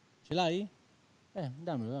 Ce l'hai?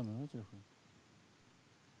 Dammelo, mettilo qui.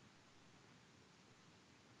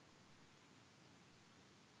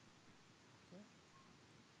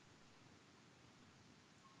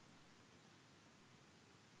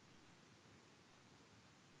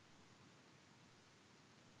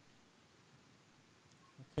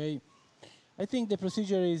 Okay. I think the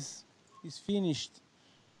procedure is finished.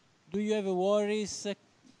 Do you have worries,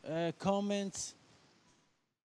 comments?